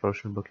lateral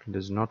torsional buckling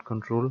does not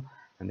control,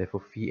 and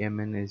therefore phi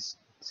Mn is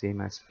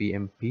same as phi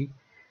MP.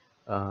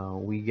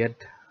 We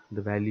get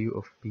the value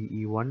of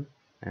PE1,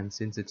 and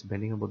since it's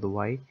bending about the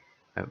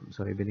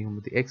bending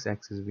about the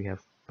x-axis, we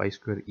have pi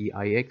square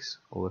EIX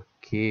over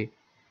K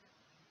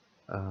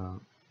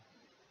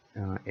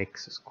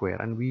x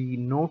square. And we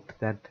note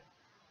that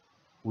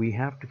we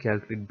have to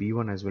calculate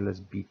B1 as well as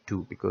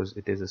B2 because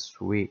it is a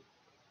sway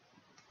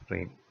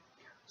frame.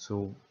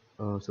 So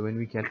when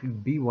we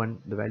calculate B1,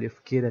 the value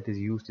of K that is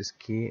used is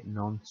K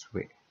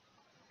non-sway,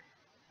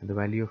 and the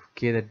value of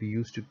K that we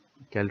use to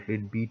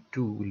calculate B2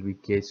 will be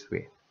K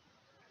sway.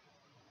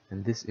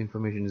 And this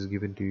information is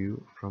given to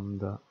you from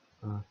the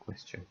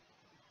question.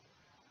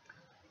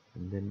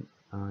 And then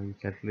you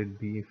calculate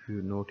B. If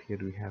you note here,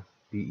 we have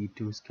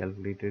BE2 is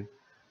calculated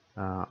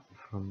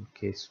from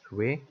K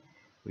sway.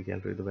 We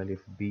calculate the value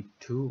of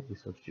B2. We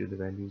substitute the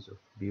values of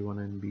B1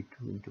 and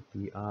B2 into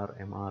PR,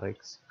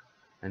 MRX,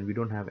 and we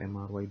don't have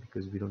MRY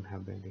because we don't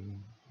have bending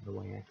in the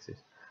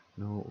y-axis.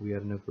 Now we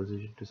are in a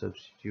position to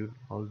substitute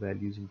all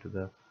values into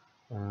the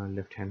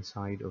left hand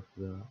side of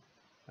the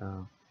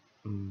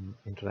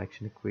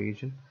interaction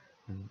equation,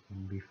 and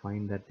we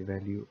find that the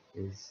value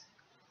is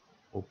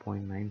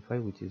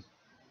 0.95, which is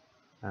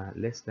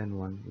less than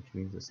 1, which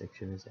means the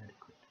section is adequate.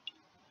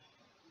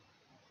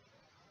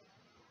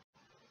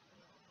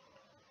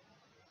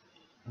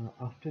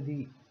 After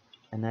the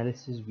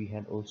analysis, we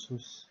had also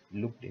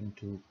looked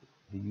into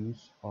the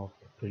use of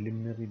a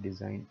preliminary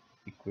design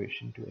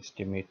equation to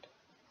estimate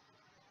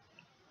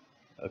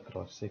a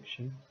cross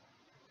section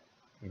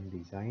in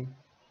design.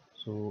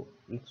 So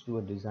let's do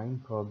a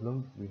design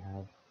problem. We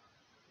have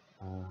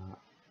a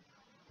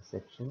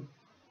section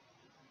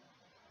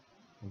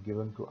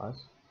given to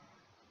us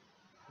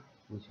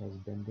which has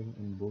bending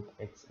in both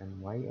x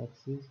and y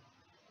axis,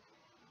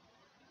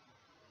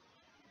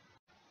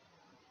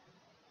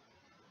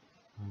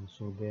 and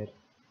so there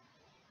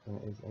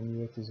is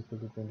MUX is equal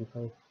to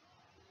 25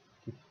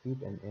 kip feet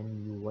and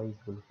MUY is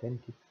equal to 10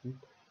 kip feet.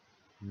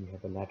 And we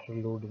have a lateral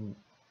load in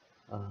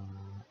uh,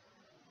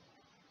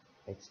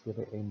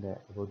 in the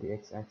about the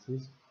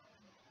x-axis,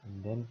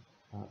 and then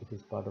it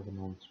is part of a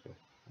norm square.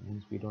 And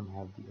hence we don't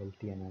have the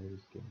LT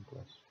analysis given to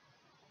us.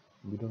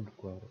 We don't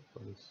require it for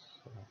this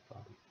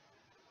problem.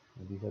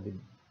 Now, these are the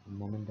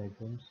moment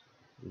diagrams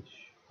which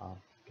are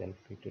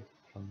calculated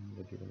from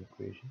the given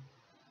equation,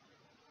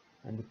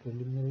 and the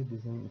preliminary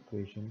design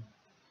equation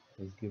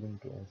is given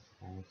to us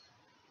as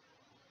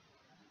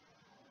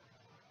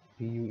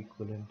PU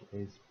equivalent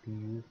is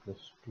PU plus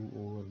 2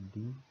 over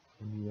D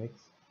MUX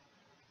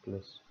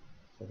plus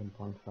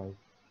 7.5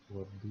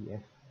 over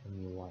BF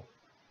MUY.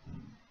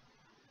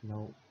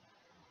 Now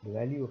the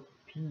value of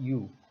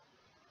PU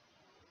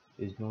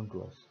is known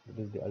to us. It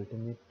is the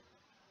ultimate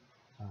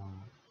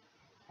uh,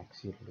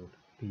 axial load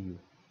PU,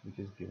 which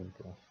is given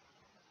to us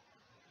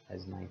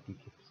as 90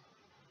 kips.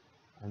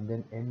 And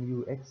then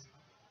MUX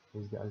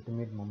is the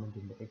ultimate moment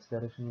in the x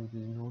direction, which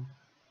is known,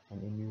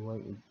 and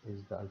MUY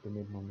is the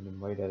ultimate moment in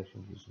y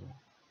direction, which is known.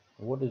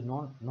 What is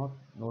not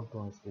known to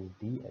us is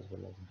D as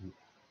well as B.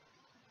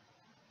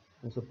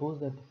 And suppose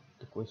that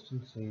the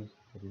question says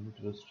that you need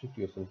to restrict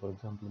yourself. For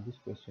example, in this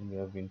question we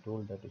have been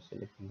told that to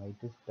select the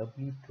lightest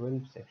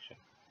W12 section.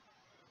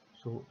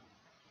 So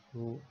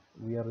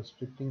we are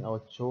restricting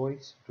our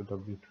choice to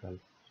W12.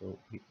 So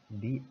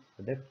the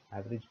depth,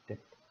 average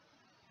depth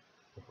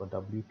of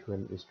a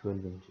W12 is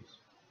 12 inches.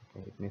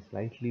 Okay, it may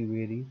slightly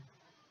vary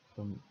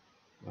from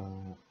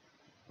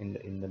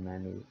in the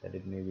manual, that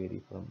it may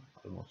vary from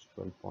almost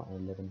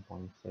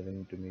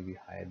 11.7 to maybe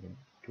higher than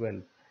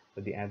 12,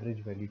 but the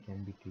average value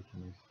can be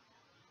taken as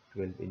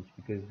 12 inch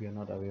because we are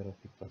not aware of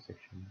the cross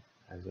section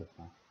as of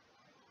now.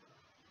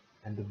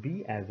 And the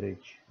B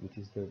average, which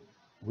is the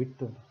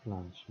width of the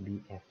flange,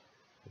 BF.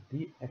 The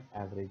BF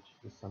average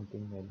is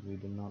something that we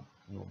do not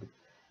know,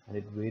 and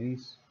it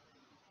varies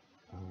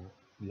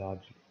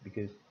largely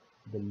because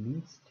the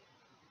least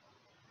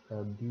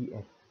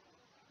BF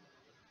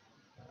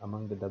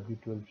among the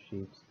W12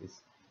 shapes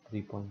is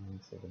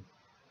 3.97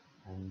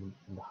 and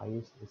the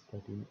highest is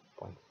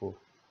 13.4.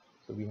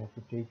 So we have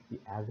to take the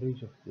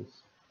average of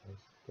this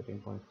as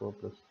 13.4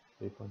 plus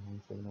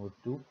 3.97 over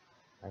 2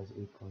 as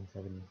 8.7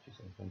 inches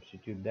and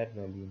substitute that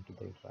value into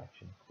the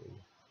interaction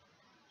equation.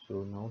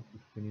 So now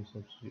when you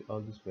substitute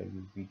all these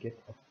values, we get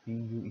a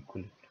PU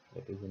equivalent,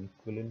 that is an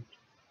equivalent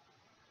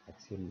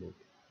axial load,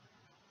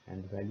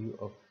 and the value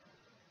of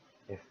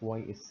Fy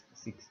is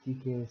 60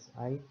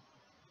 ksi,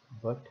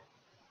 but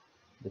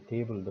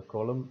the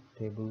column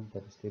table,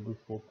 that is table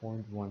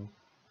 4.1,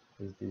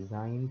 is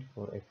designed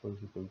for Fy is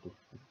equal to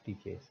 50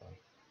 ksi.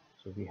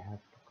 So we have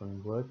to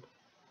convert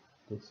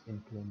this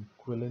into an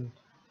equivalent.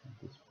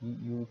 This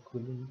PU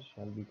equivalent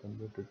shall be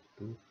converted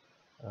to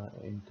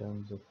in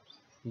terms of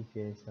 60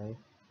 ksi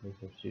by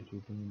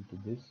substituting into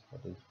this,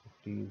 that is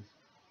 50 is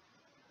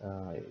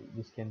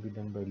this can be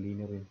done by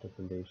linear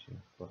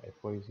interpolation. For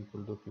Fy is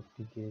equal to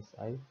 50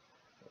 ksi,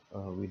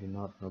 we do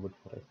not know, but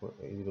for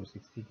Fy is equal to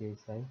 60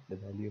 ksi, the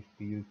value of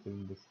PU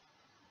equivalent is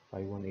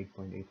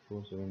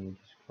 518.84. So when you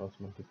just cross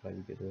multiply,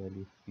 we get the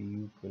value of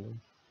PU equivalent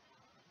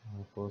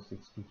for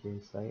 60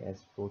 ksi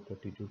as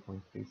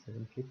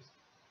 432.37 kips,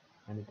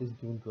 and it is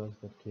given to us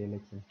that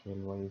KLX and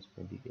KLY is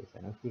 20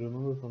 ksi. Now, if you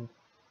remember from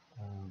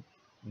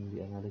in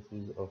the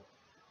analysis of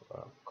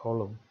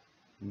column,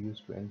 we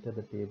used to enter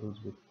the tables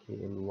with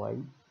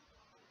KLY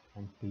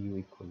and PU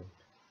equivalent.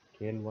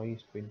 KLY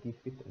is 20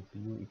 feet and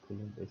PU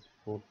equivalent is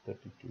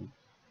 432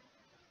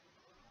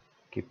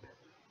 kip.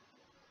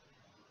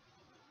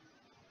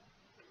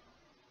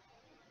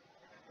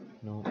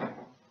 Now,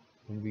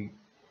 when we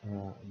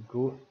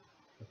go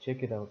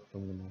check it out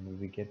from the manual,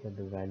 we get that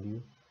the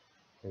value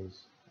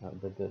is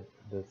that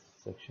the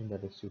section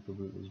that is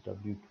suitable is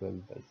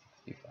W12 by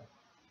 65.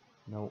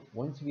 Now,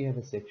 once we have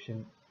a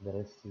section, the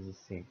rest is the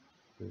same.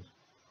 Because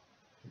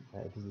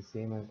it is the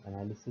same as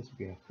analysis.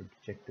 We have to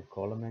check the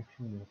column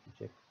action, we have to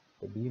check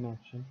the beam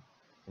action,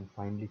 and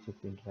finally check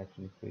the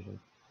interaction equation,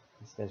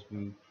 just as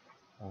we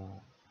uh,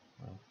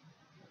 uh,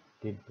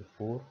 did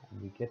before.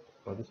 And we get,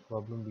 for this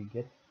problem,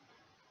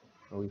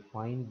 we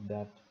find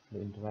that the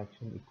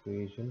interaction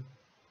equation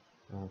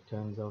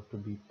turns out to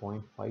be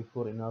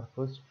 0.54 in our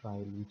first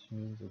trial, which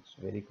means it's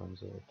very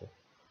conservative.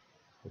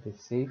 It is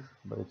safe,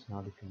 but it's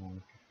not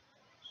economical.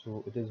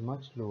 So it is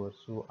much lower.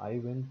 So I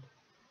went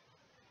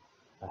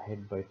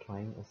ahead by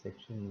trying a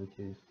section which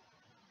is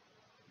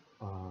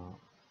uh,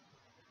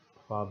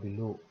 far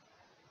below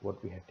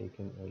what we had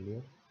taken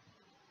earlier.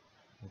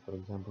 For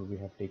example, we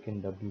have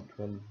taken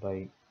W12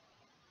 by,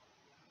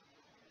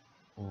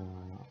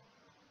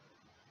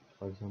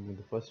 for example, in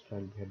the first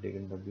trial we had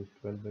taken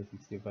W12 by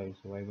 65.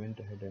 So I went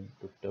ahead and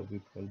took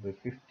W12 by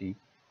 50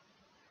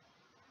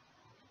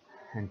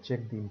 and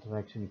checked the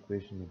interaction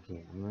equation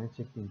again. And when I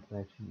checked the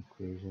interaction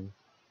equation,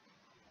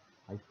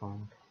 I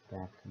found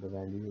that the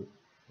value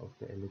of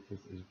the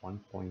LHS is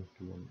 1.21,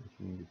 which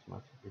means it's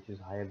much, which is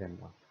higher than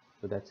 1.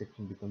 So that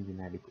section becomes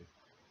inadequate.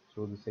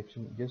 So the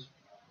section just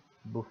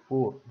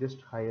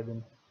higher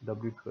than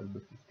W12 by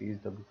 50 is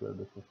W12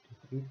 by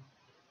 53.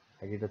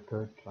 I get a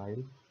third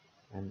trial,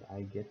 and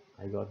I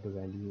got the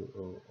value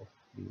of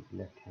the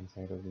left hand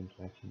side of the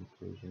interaction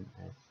equation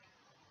as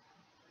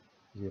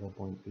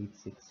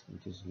 0.86,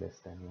 which is less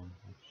than 1,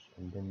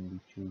 and then we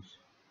choose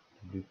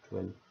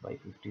W12 by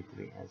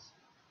 53 as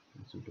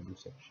the suitable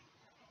section.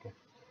 Okay.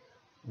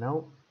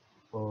 Now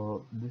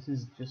this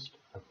is just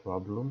a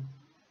problem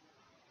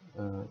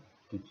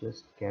to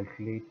just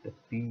calculate the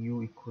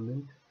PU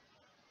equivalent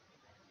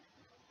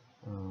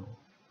uh,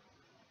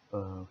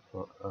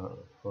 for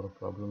a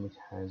problem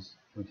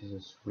which is a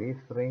sway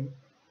frame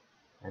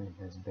and it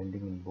has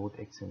bending in both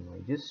x and y,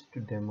 just to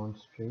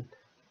demonstrate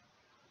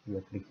the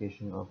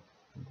application of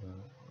the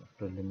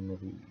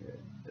preliminary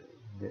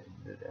the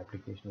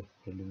application of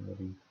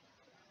preliminary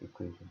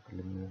equation,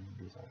 preliminary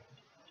design.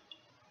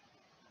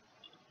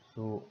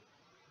 So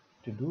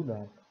to do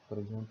that, for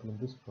example, in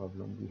this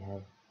problem we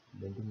have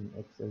bending in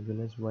x as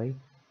well as y,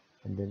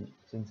 and then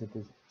since it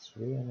is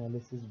sway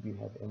analysis, we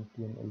have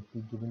MT and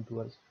LT given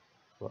to us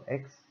for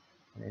x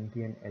and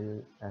MT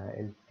and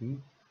LT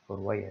for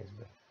y as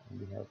well, and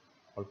we have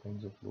all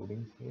kinds of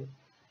loadings here.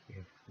 We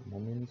have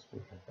moments, we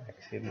have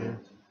axial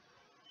loads.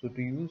 So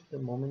to use the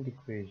moment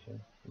equation,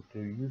 to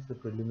use the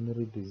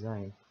preliminary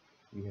design,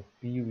 we have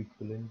PU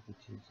equivalent,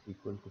 which is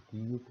equal to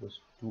PU plus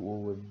 2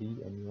 over D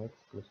MUX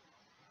plus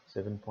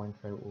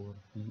 7.5 over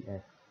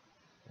BF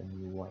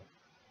MUY.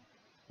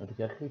 Now to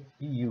calculate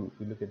PU, if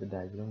you look at the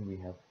diagram, we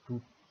have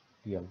two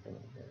P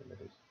ultimate there.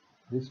 That is,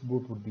 this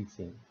both would be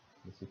same.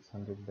 The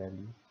 600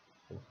 value,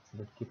 the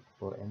 600 kept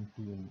for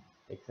MT and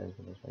X as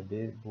well as Y.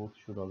 They both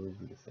should always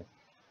be the same.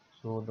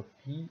 So the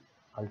P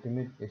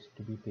ultimate is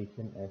to be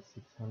taken as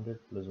 600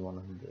 plus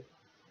 100,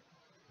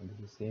 and this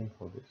is same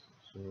for this.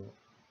 So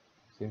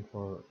same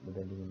for the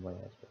bending in Y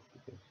as well,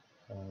 because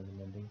the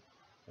bending,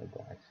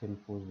 the axial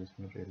force does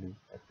not really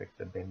affect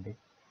the bending.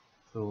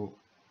 So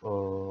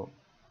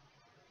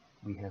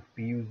we have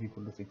PU is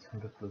equal to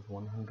 600 plus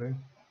 100,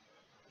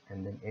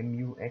 and then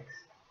MUX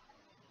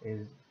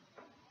is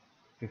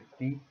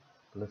 50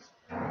 plus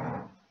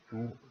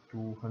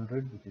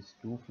 200, which is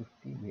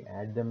 250. We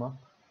add them up,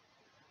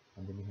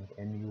 and then we have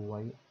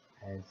MUY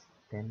as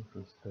 10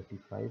 plus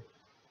 35,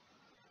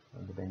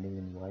 and the bending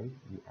in Y,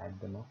 we add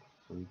them up,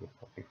 so we get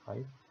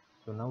 45.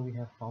 So now we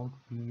have found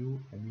PU,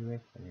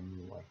 MUX and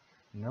MUY.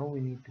 Now we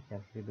need to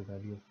calculate the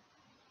value of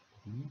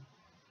B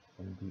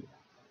and B.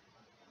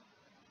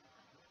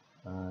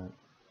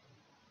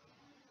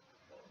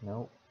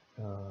 Now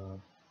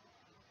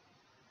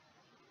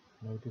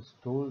it is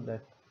told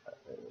that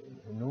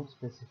no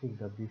specific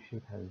W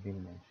shape has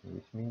been mentioned,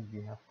 which means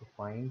we have to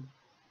find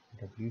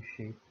W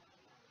shape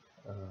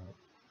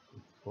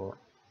for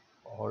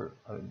all.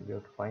 We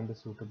have to find the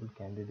suitable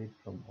candidate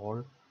from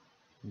all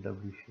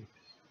W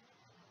shapes.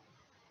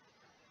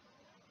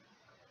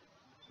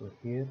 So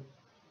here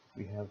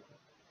we have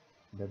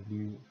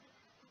W14,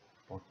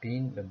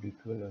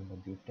 W12 and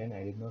W10.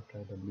 I did not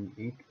try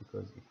W8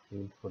 because it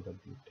failed for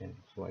W10,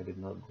 so I did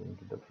not go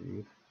into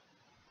W8.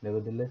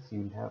 Nevertheless,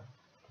 you will have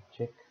to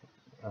check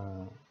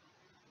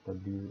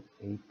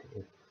W8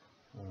 if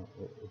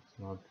it's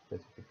not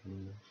specifically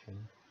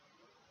mentioned.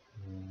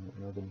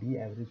 Now the B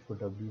average for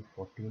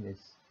W14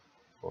 is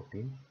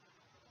 14,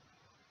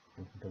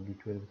 and for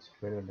W12 it's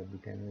 12, and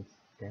W10 is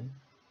 10.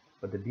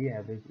 But the B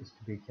average is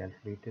to be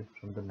calculated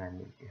from the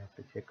manual. You have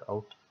to check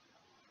out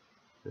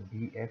the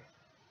BF,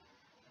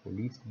 the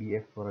least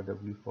BF for a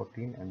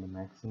W14 and the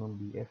maximum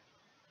BF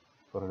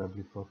for a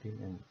W14,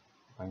 and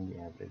find the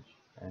average.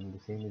 And the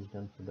same is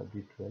done for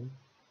W12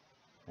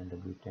 and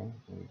W10,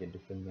 and we get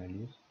different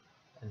values,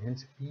 and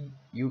hence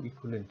PU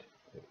equivalent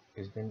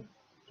is then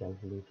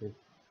calculated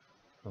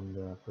from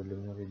the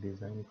preliminary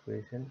design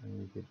equation, and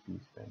we get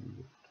these values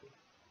of K.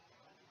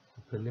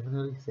 The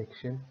preliminary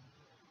section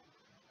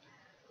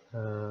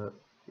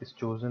is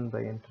chosen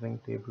by entering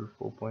table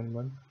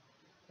 4.1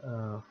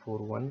 for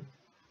 1.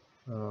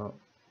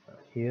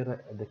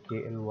 Here the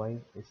KLY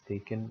is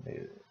taken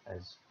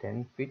as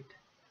 10 feet,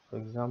 for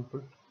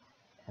example,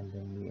 and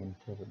then we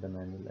enter the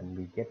manual and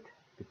we get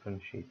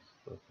different shapes.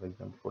 So for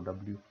example, for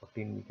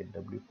W14 we get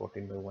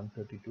W14 by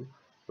 132,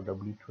 for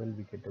W12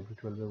 we get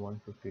W12 by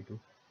 152,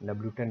 and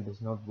W10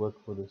 does not work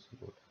for this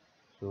load,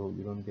 so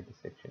you don't get a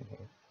section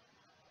here.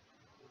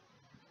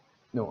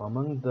 Now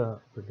among the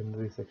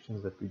preliminary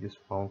sections that we just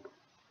found,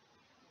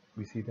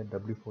 we see that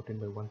W14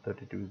 by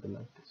 132 is the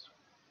lightest,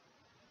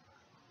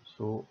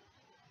 so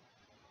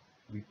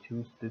we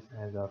choose this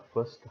as our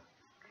first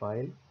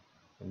trial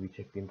and we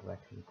check the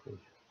interaction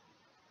equation.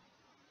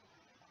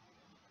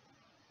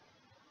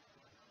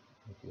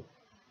 Thank you.